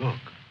 Look,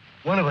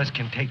 one of us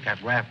can take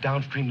that raft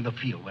downstream to the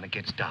field when it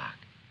gets dark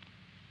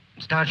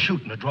and start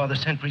shooting to draw the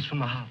sentries from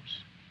the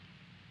house.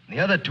 And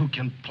the other two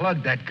can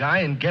plug that guy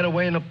and get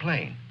away in a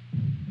plane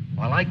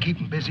while I keep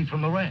him busy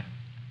from the raft.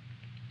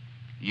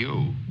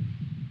 You?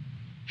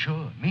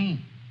 Sure,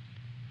 me.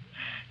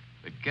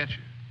 They'd get you.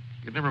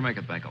 You'd never make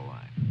it back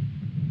alive.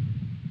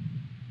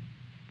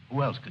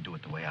 Who else could do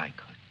it the way I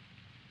could?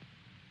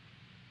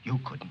 You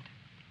couldn't.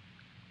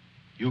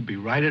 You'd be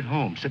right at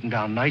home, sitting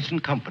down nice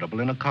and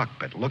comfortable in a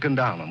cockpit, looking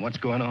down on what's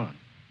going on.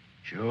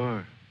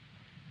 Sure.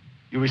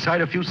 You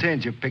recite a few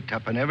sayings you've picked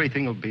up, and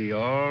everything will be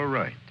all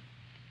right.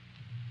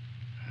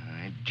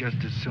 I'd just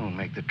as soon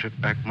make the trip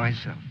back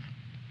myself.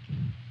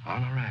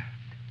 On a raft.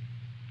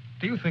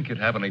 Do you think you'd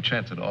have any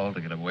chance at all to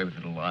get away with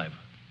it alive?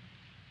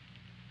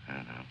 I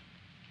don't know.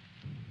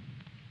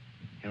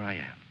 Here I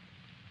am.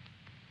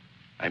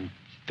 I'm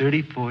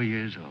 34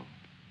 years old.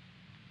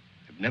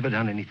 I've never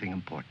done anything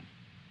important.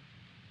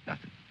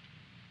 Nothing.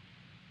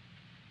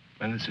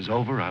 When this is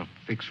over, I'll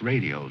fix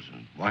radios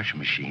and washing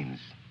machines,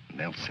 and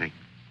they'll say,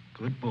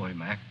 "Good boy,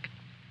 Mac."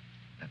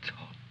 That's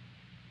all.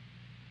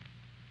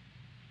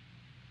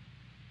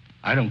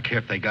 I don't care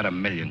if they got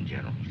 1,000,000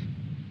 generals.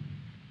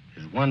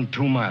 There's one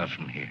 2 miles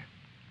from here.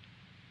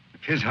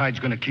 If his hide's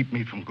gonna keep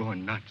me from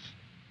going nuts,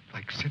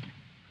 like Sidney,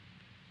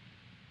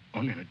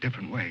 only in a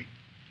different way,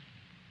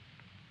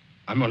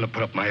 I'm gonna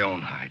put up my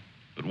own hide.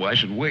 But why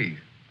should we?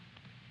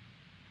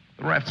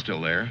 The raft's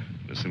still there.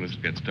 As soon as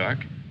it gets dark,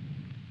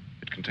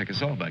 it can take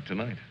us all back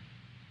tonight.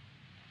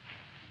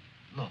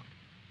 Look,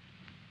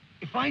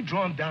 if I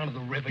draw him down to the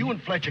river, you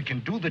and Fletcher can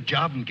do the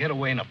job and get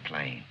away in a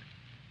plane.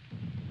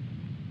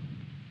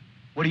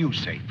 What do you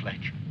say,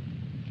 Fletcher?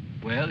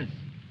 Well,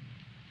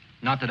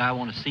 Not that I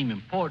want to seem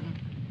important.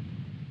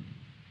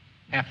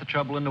 Half the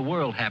trouble in the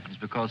world happens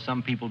because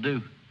some people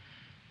do.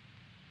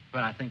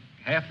 But I think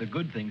half the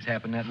good things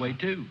happen that way,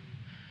 too.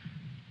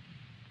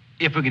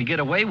 If we could get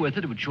away with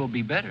it, it would sure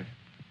be better.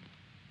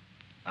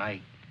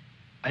 I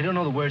don't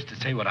know the words to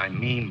say what I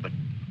mean, but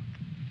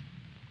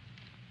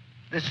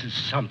this is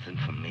something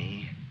for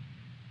me.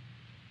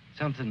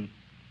 Something...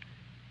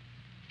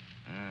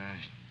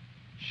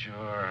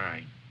 Sure,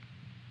 I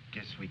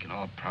guess we can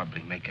all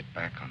probably make it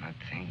back on that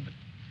thing, but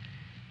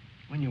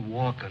when you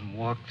walk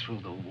through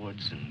the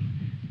woods and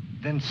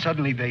then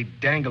suddenly they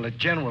dangle a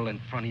general in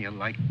front of you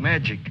like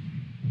magic,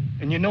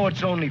 and you know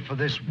it's only for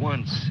this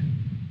once,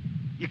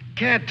 you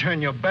can't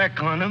turn your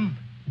back on him.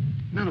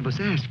 None of us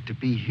asked to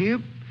be here,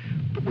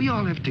 but we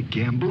all have to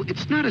gamble.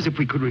 It's not as if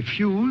we could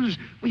refuse.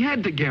 We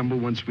had to gamble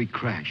once we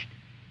crashed.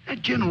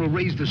 That general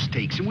raised the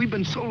stakes, and we've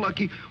been so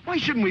lucky. Why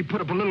shouldn't we put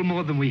up a little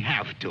more than we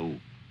have to?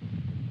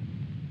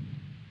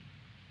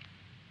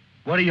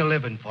 What are you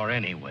living for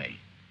anyway?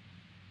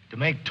 To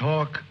make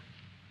talk?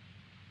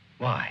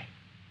 Why?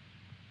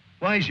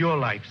 Why is your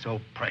life so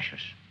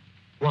precious?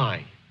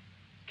 Why?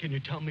 Can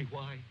you tell me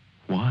why?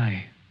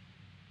 Why?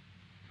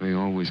 They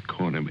always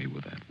corner me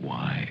with that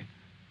why.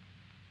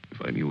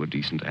 If I knew a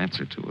decent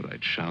answer to it,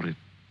 I'd shout it,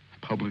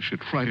 publish it,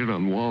 write it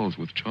on walls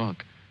with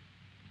chalk.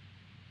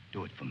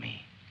 Do it for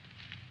me.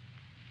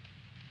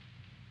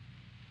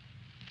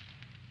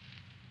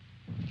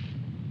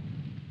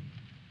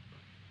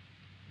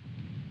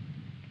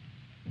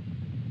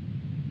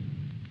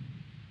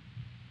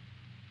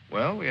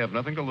 Well, we have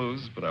nothing to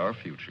lose but our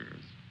futures.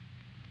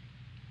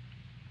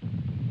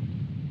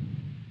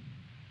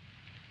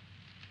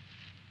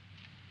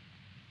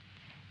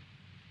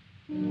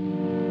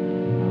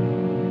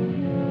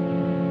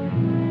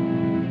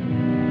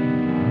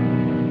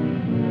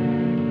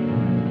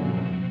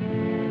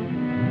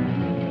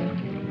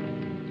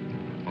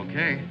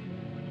 Okay.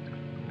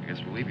 I guess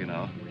we'll leave you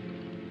now.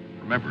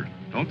 Remember,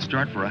 don't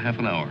start for a half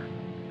an hour.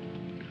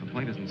 If the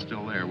plane isn't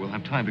still there, we'll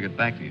have time to get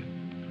back to you.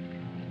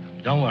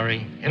 Don't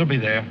worry. It'll be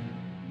there.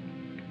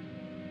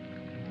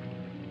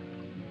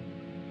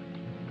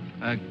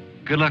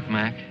 Good luck,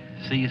 Mac.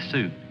 See you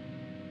soon.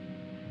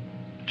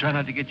 Try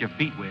not to get your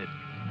feet wet.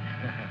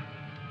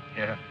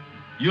 Yeah.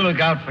 You look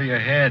out for your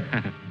head.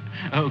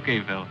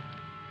 Okay, fella.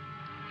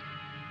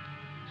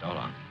 So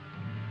long.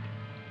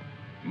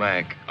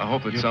 Mac, I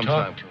hope that You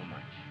sometime... talk too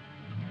much.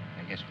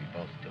 I guess we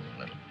both do a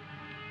little.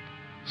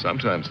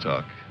 Sometimes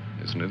talk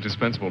is an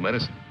indispensable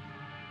medicine.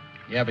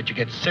 Yeah, but you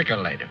get sicker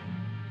later.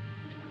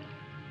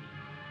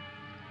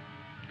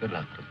 Good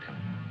luck,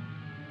 Lieutenant.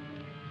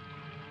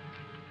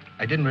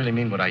 I didn't really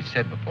mean what I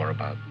said before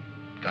about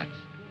guts.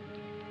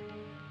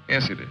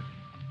 Yes, you did.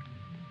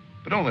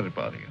 But don't let it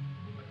bother you.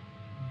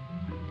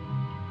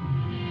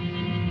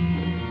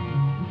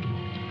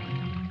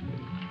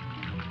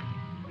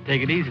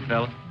 Take it easy,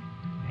 fella.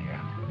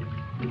 Yeah.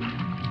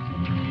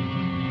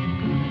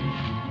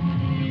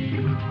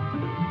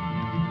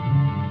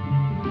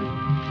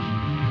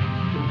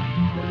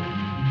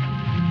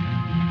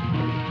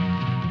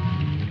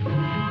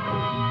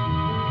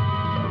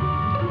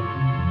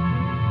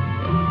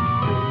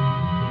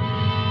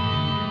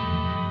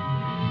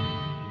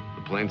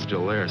 The plane's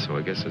still there, so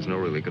I guess there's no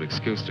really good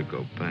excuse to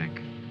go back.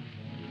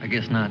 I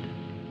guess not.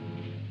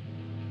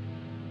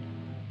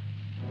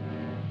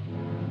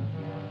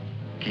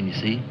 Can you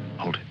see?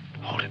 Hold it.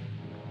 Hold it.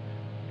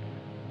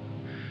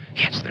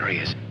 Yes, there he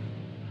is.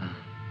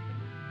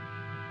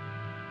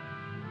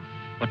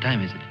 What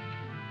time is it?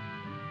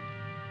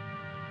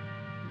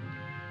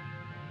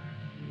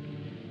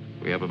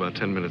 We have about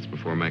 10 minutes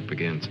before Mac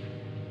begins.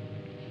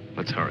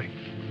 Let's hurry.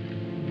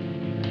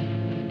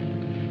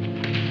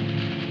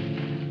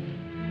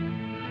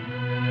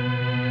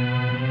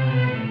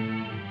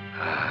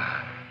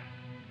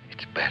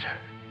 It's better.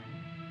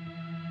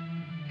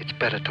 It's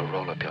better to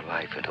roll up your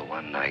life into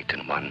one night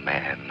and one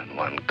man and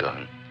one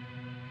gun.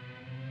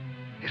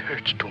 It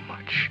hurts too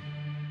much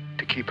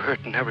to keep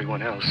hurting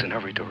everyone else in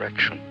every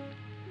direction.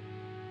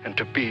 And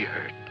to be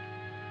hurt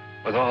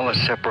with all the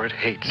separate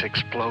hates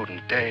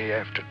exploding day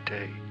after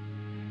day.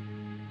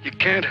 You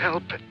can't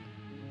help it.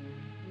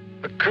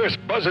 A curse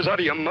buzzes out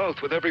of your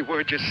mouth with every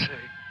word you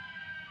say.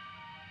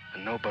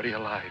 And nobody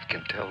alive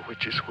can tell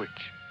which is which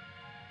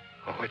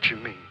or what you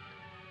mean.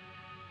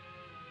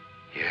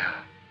 Yeah.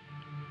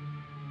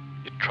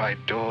 You try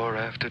door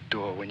after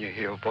door when you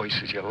hear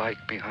voices you like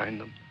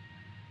behind them.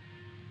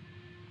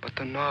 But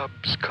the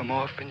knobs come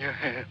off in your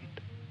hand.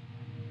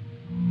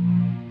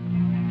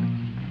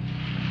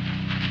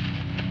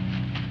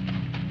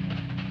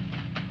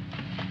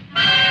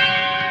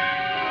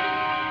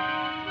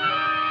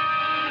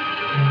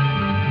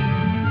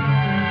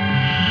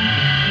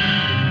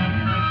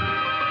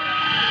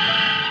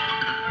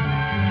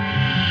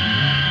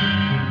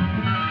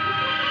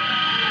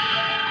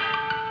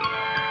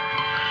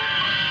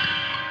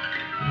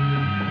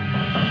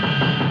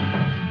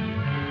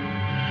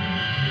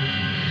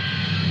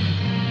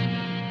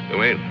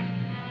 Wait.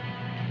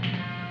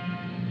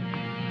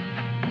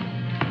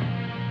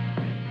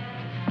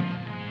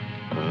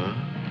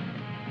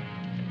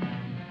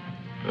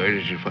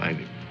 did you find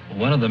him?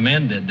 One of the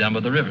men did down by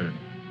the river.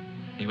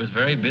 He was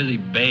very busy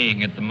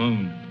baying at the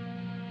moon.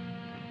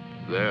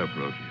 There,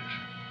 Proteus.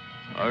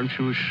 Aren't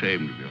you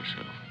ashamed of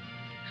yourself?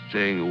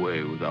 Staying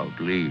away without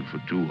leave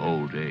for 2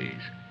 whole days.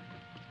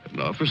 An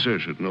officer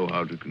should know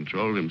how to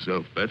control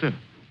himself better.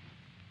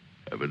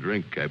 Have a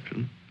drink,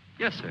 Captain.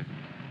 Yes, sir.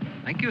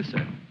 Thank you,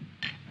 sir.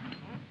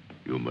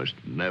 You must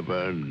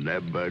never,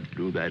 never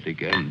do that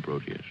again,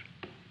 Proteus.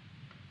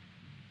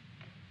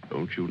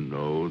 Don't you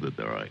know that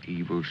there are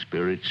evil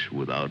spirits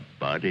without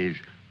bodies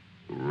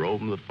who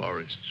roam the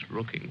forests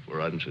looking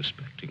for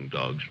unsuspecting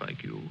dogs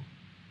like you?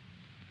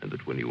 And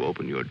that when you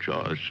open your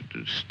jaws to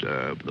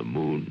disturb the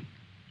moon,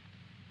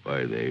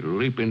 why, they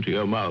leap into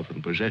your mouth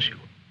and possess you.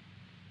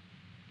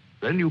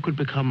 Then you could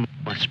become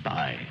a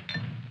spy,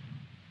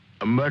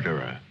 a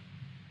murderer,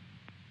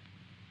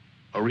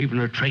 or even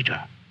a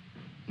traitor.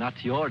 Not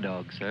to your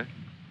dog, sir.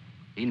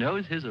 He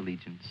knows his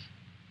allegiance.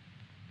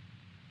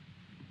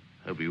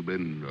 Have you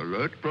been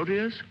alert,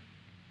 Proteus?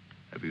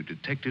 Have you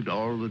detected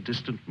all the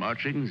distant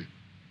marchings?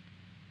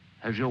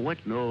 Has your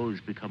wet nose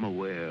become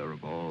aware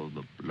of all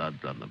the blood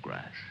on the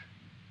grass?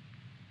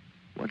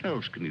 What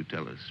else can you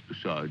tell us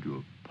besides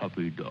your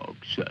puppy dog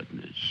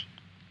sadness?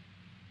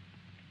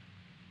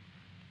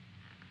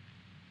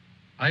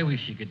 I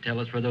wish you could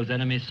tell us where those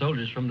enemy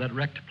soldiers from that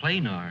wrecked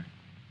plane are.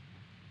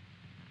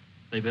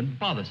 They've been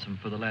bothersome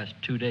for the last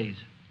 2 days.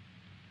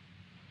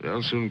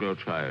 They'll soon grow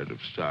tired of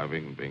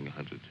starving and being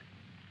hunted.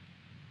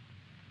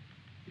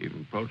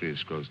 Even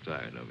Proteus grows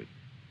tired of it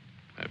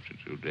after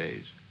 2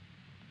 days.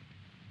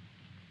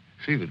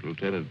 See that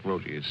Lieutenant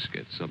Proteus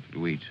gets something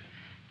to eat.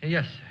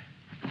 Yes,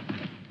 sir.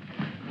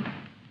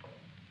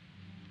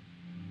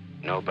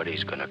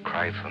 Nobody's gonna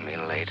cry for me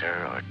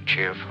later or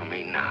cheer for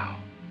me now.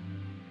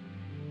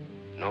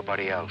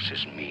 Nobody else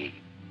is me.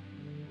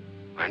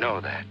 I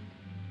know that.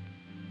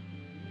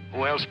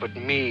 Who else but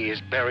me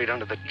is buried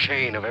under the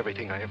chain of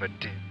everything I ever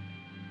did?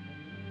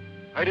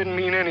 I didn't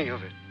mean any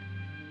of it.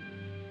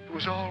 It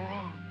was all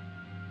wrong.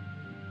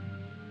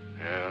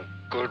 Yeah,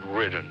 good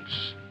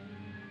riddance.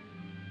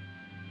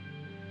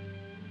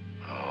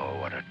 Oh,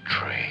 what a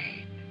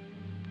trade.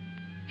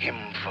 Him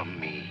for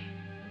me.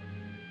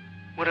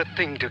 What a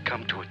thing to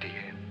come to at the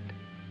end.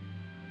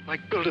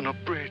 Like building a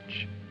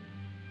bridge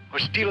or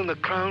stealing the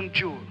crown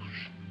jewels.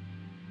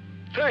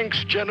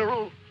 Thanks,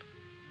 General.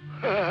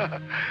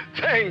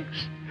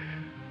 Thanks.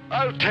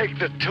 I'll take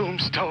the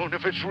tombstone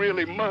if it's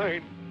really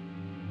mine.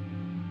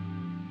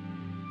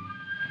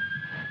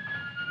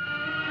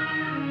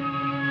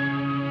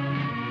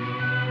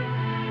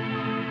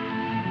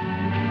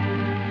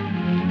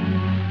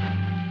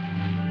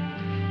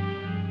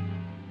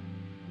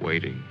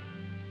 Waiting.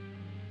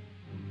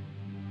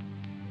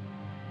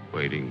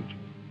 Waiting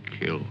to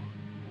kill.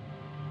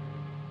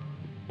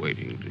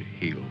 Waiting to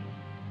heal.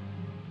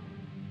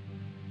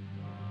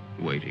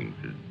 Waiting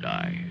to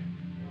die.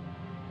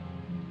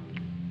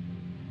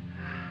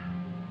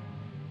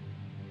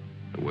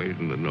 I waited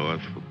in the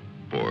north for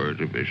 4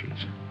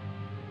 divisions.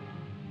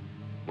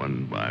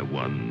 One by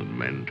one, the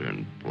men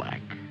turned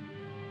black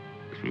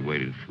as we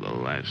waited for the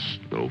last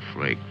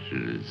snowflake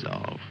to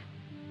dissolve.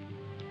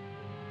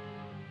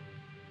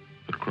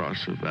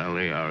 Across the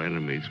valley, our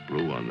enemies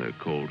blew on their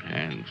cold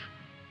hands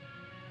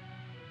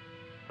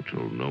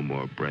until no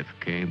more breath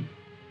came.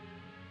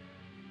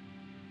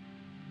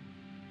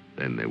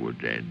 Then they were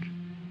dead,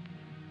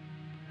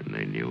 and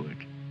they knew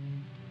it.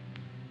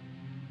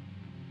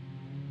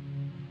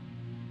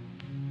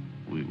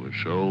 We were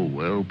so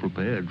well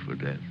prepared for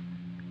death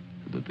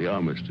that the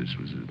armistice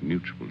was a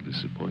mutual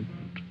disappointment.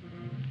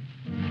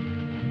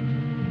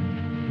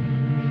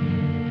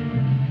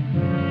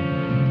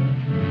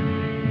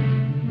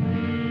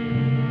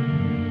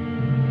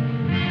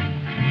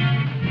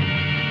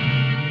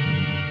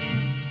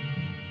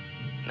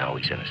 Now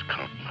he's in his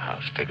counting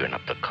house, figuring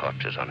up the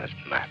corpses on his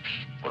maps,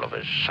 full of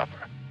his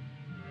supper.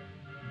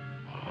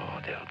 Oh,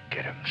 they'll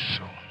get him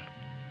soon.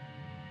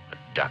 A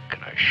duck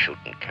in a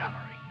shooting gallery.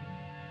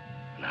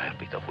 And I'll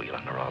be the wheel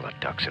under all the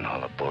ducks and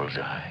all the bull's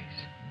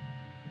eyes.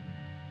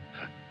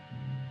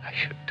 I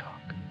should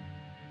talk.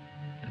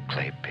 The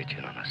clay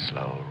pigeon on a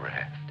slow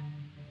raft.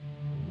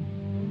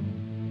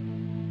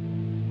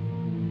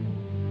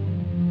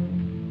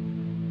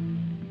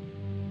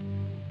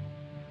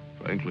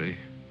 Frankly,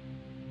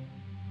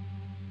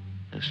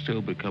 I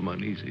still become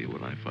uneasy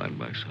when I find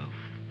myself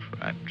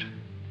trapped,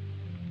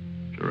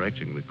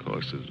 directing the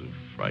courses of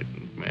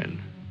frightened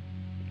men.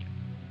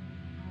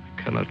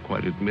 I cannot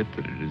quite admit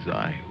that it is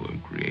I who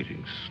am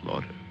creating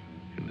slaughter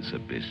in this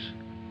abyss.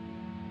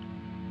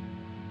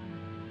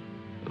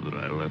 So that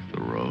I left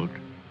the road.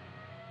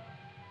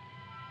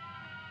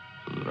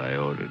 So that I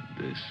ordered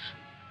this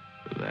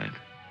or that.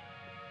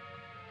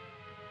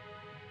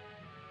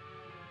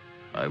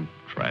 I'm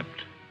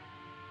trapped.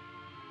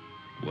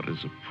 What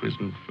is a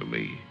prison for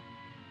me?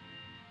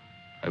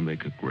 I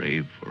make a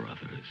grave for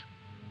others.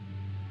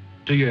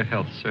 To your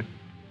health, sir.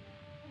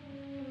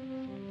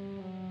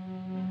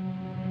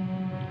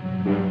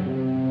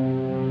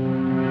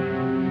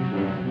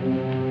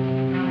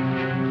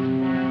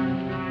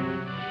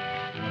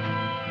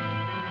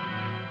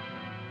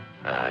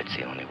 it's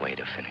the only way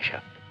to finish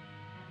up.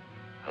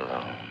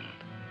 Alone,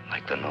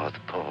 like the North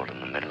Pole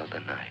in the middle of the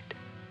night.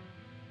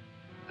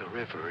 The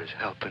river is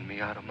helping me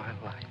out of my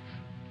life.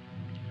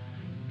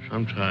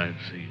 Sometimes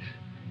these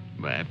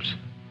maps.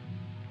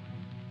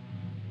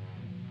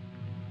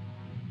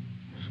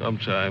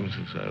 Sometimes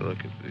as I look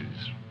at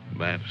these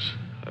maps,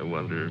 I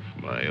wonder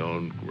if my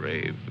own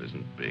grave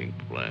isn't being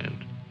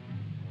planned.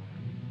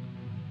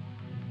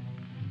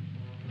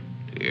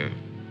 Here.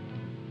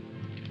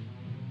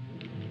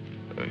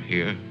 Or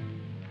here.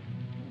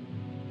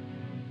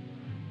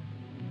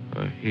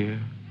 Or here.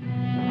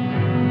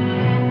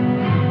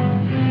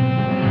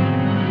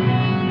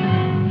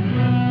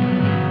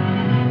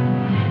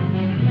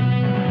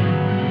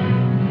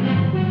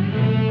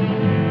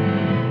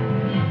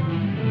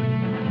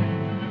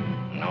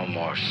 No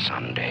more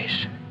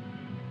Sundays.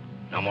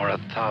 No more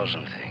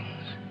 1,000 things.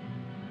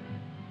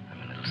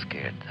 I'm a little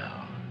scared,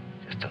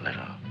 though. Just a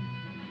little.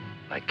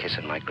 Like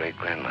kissing my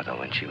great-grandmother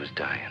when she was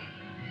dying.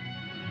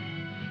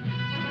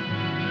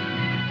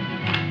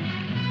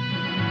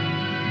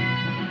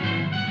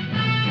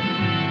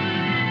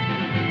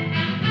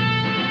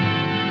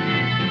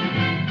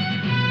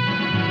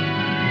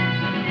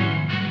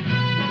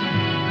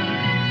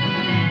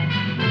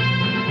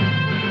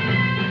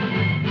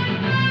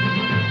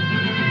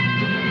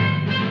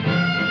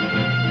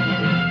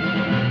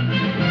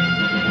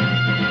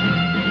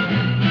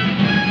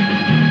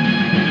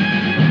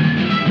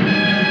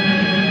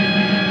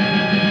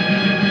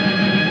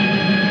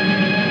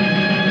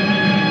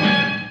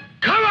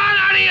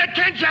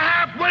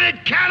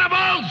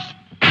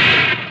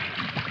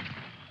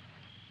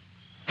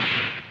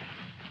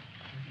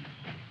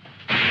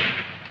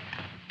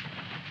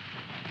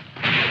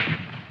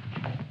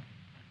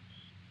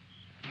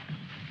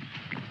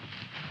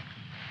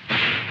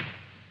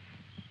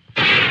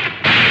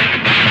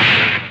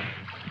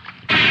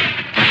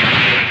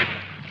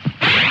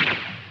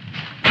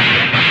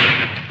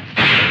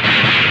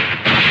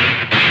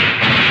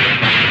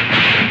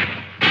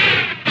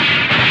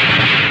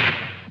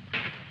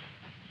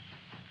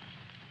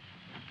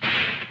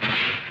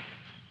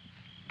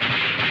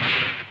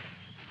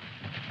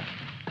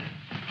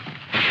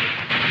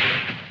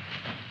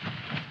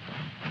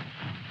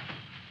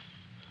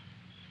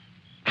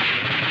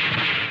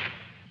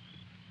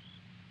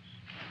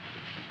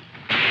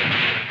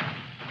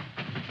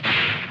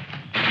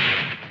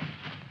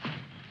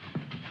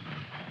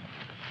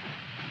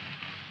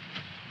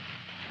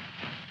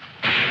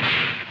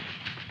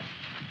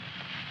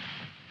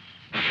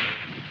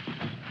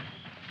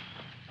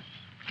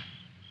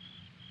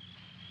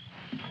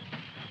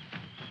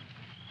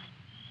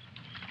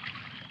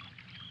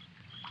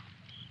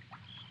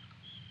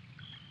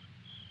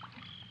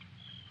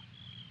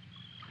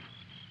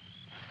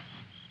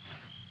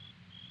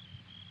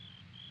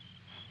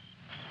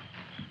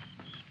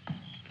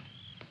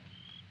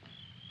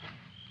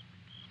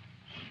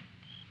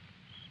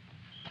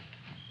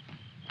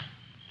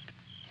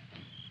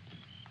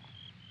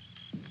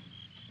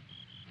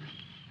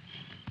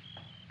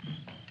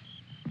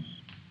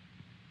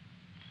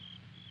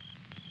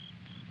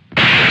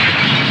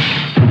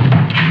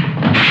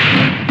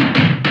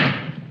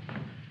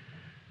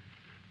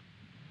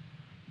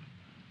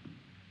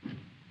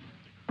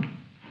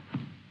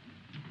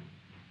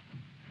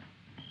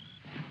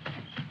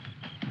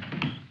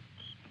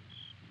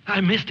 I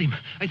missed him.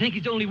 I think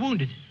he's only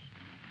wounded.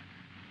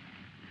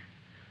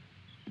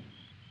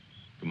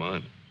 Come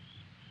on.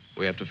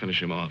 We have to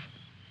finish him off.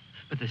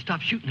 But they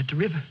stopped shooting at the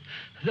river.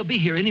 They'll be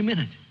here any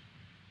minute.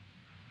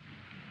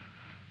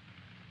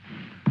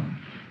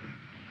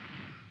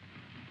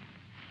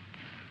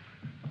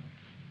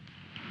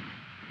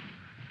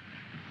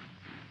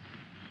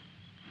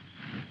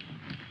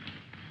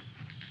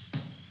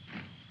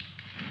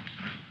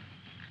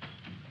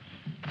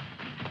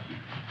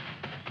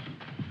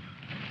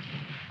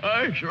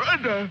 I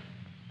surrender.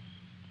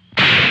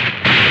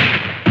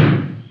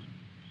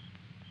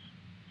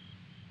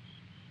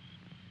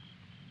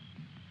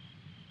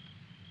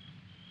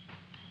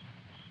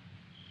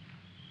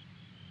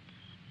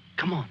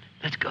 Come on,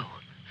 let's go.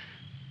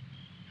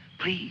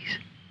 Please.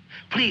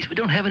 Please, we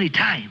don't have any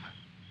time.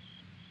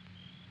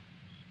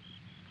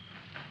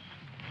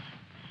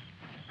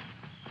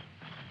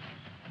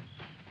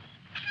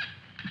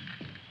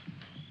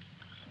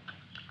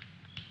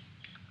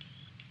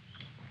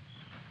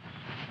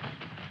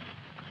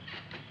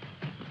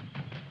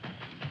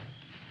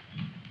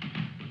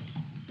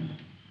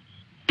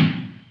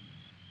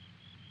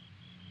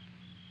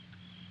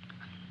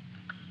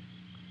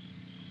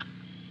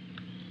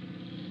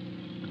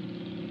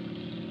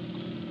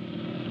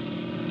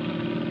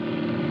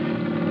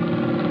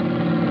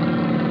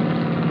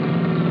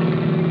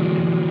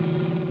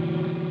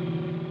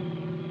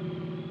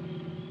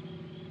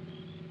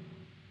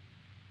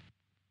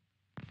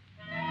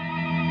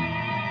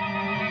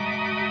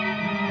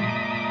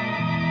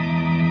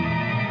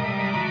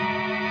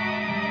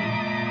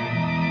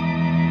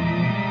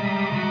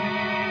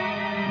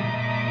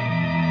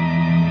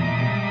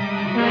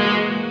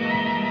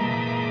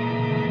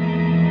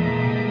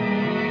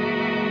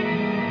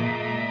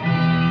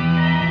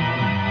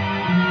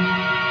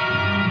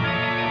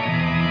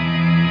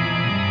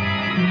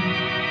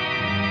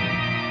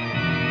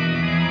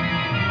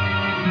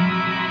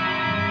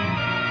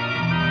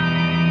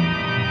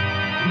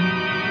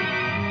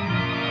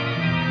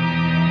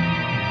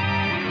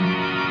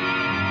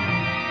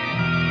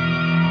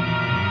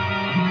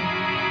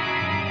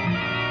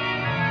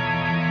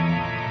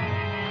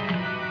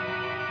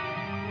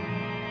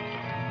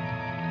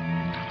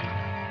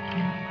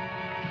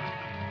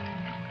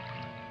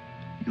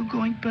 You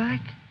going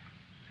back?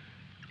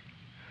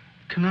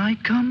 Can I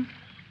come?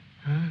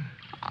 Huh?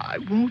 I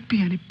won't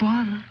be any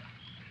bother.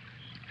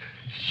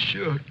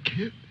 Sure,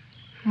 kid.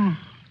 Oh.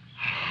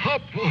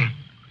 Hop on.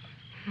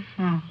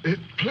 Oh. There's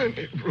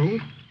plenty of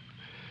room.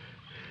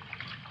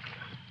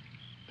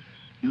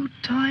 You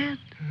tired?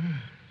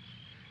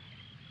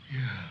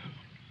 Yeah.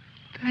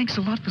 Thanks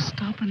a lot for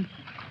stopping.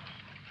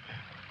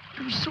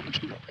 There was so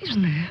much noise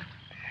in there.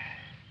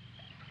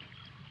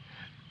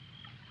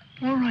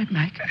 All right,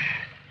 Mac.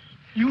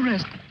 You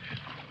rest.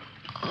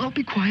 I'll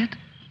be quiet.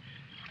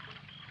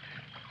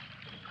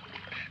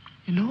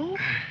 You know,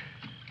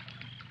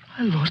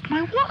 I lost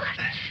my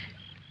watch.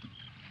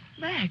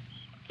 Mac,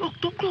 look,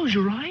 don't close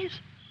your eyes.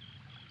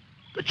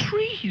 The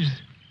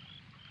trees.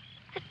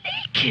 They're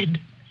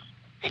naked.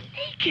 They're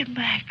naked,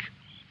 Mac.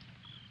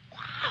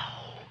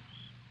 Wow.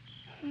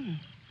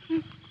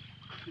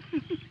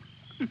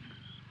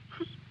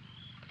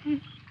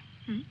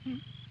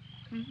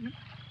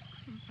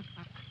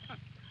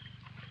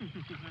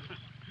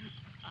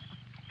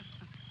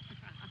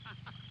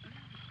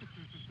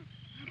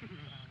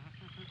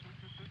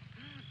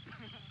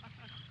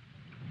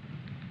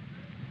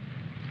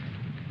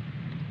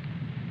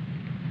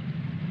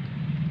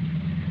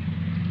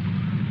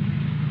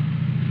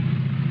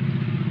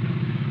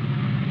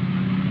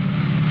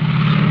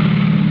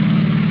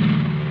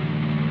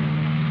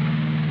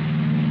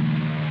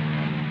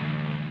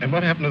 And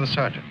what happened to the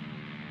sergeant?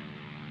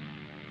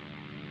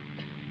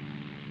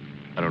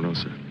 I don't know,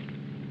 sir.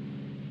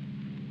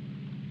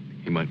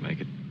 He might make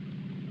it.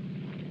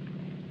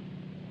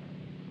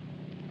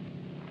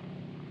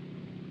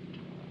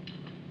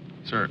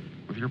 Sir,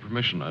 with your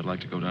permission, I'd like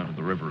to go down to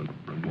the river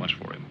and watch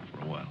for him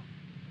for a while.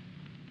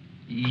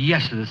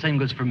 Yes, sir. The same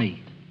goes for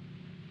me.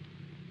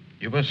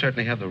 You most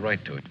certainly have the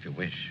right to it if you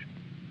wish.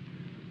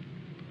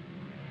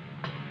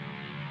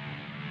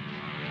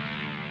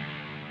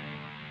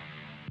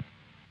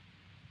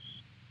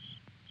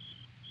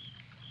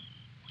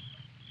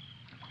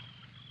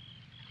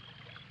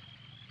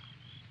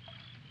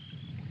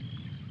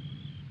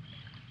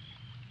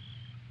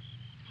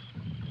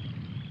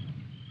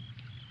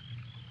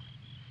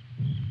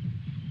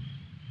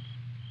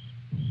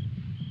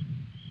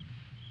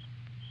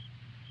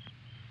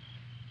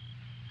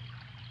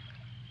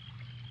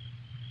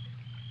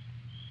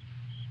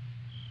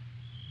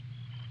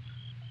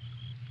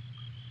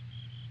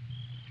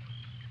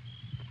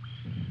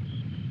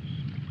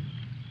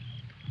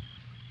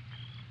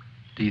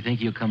 Do you think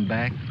he'll come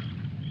back?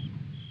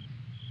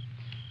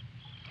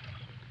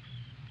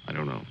 I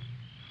don't know.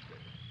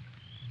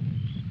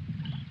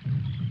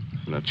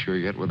 I'm not sure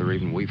yet whether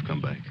even we've come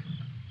back.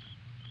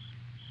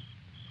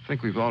 I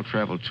think we've all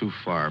traveled too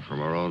far from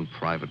our own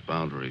private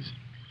boundaries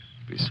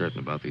to be certain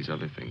about these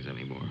other things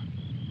anymore.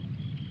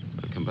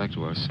 But come back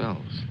to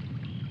ourselves.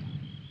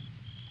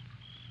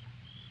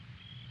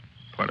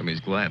 Part of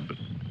me's glad, but...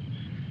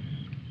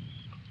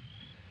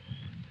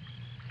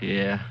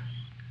 Yeah.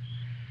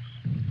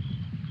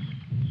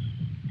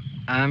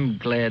 I'm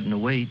glad in a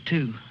way,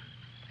 too.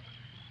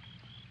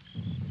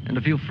 And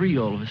I feel free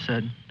all of a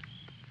sudden.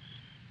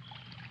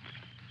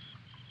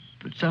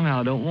 But somehow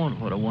I don't want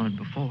what I wanted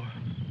before.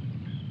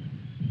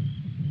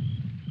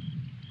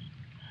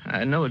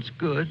 I know it's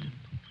good.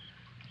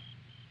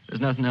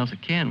 There's nothing else I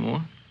can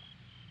want.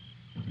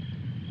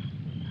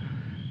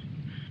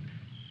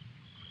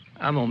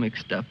 I'm all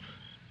mixed up.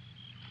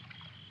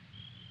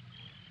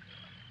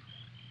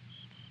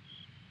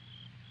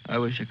 I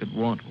wish I could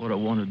want what I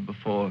wanted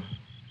before.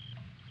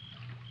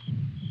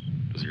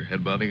 Does your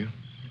head bother you?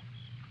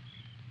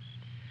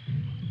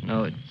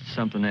 No, it's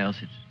something else.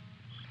 It's...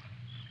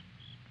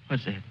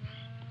 What's that?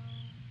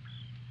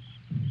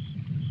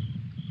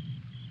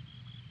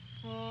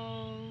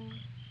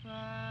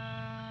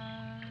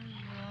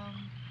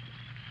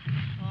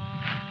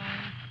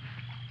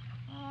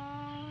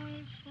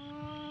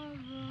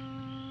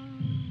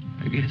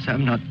 I guess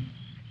I'm not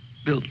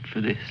built for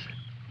this.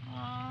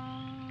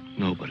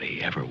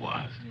 Nobody ever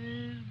was.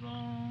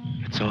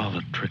 It's all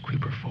a trick we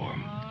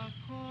perform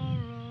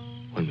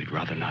when we'd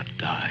rather not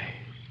die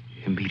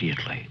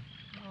immediately.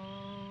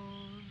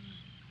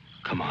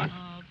 Come on.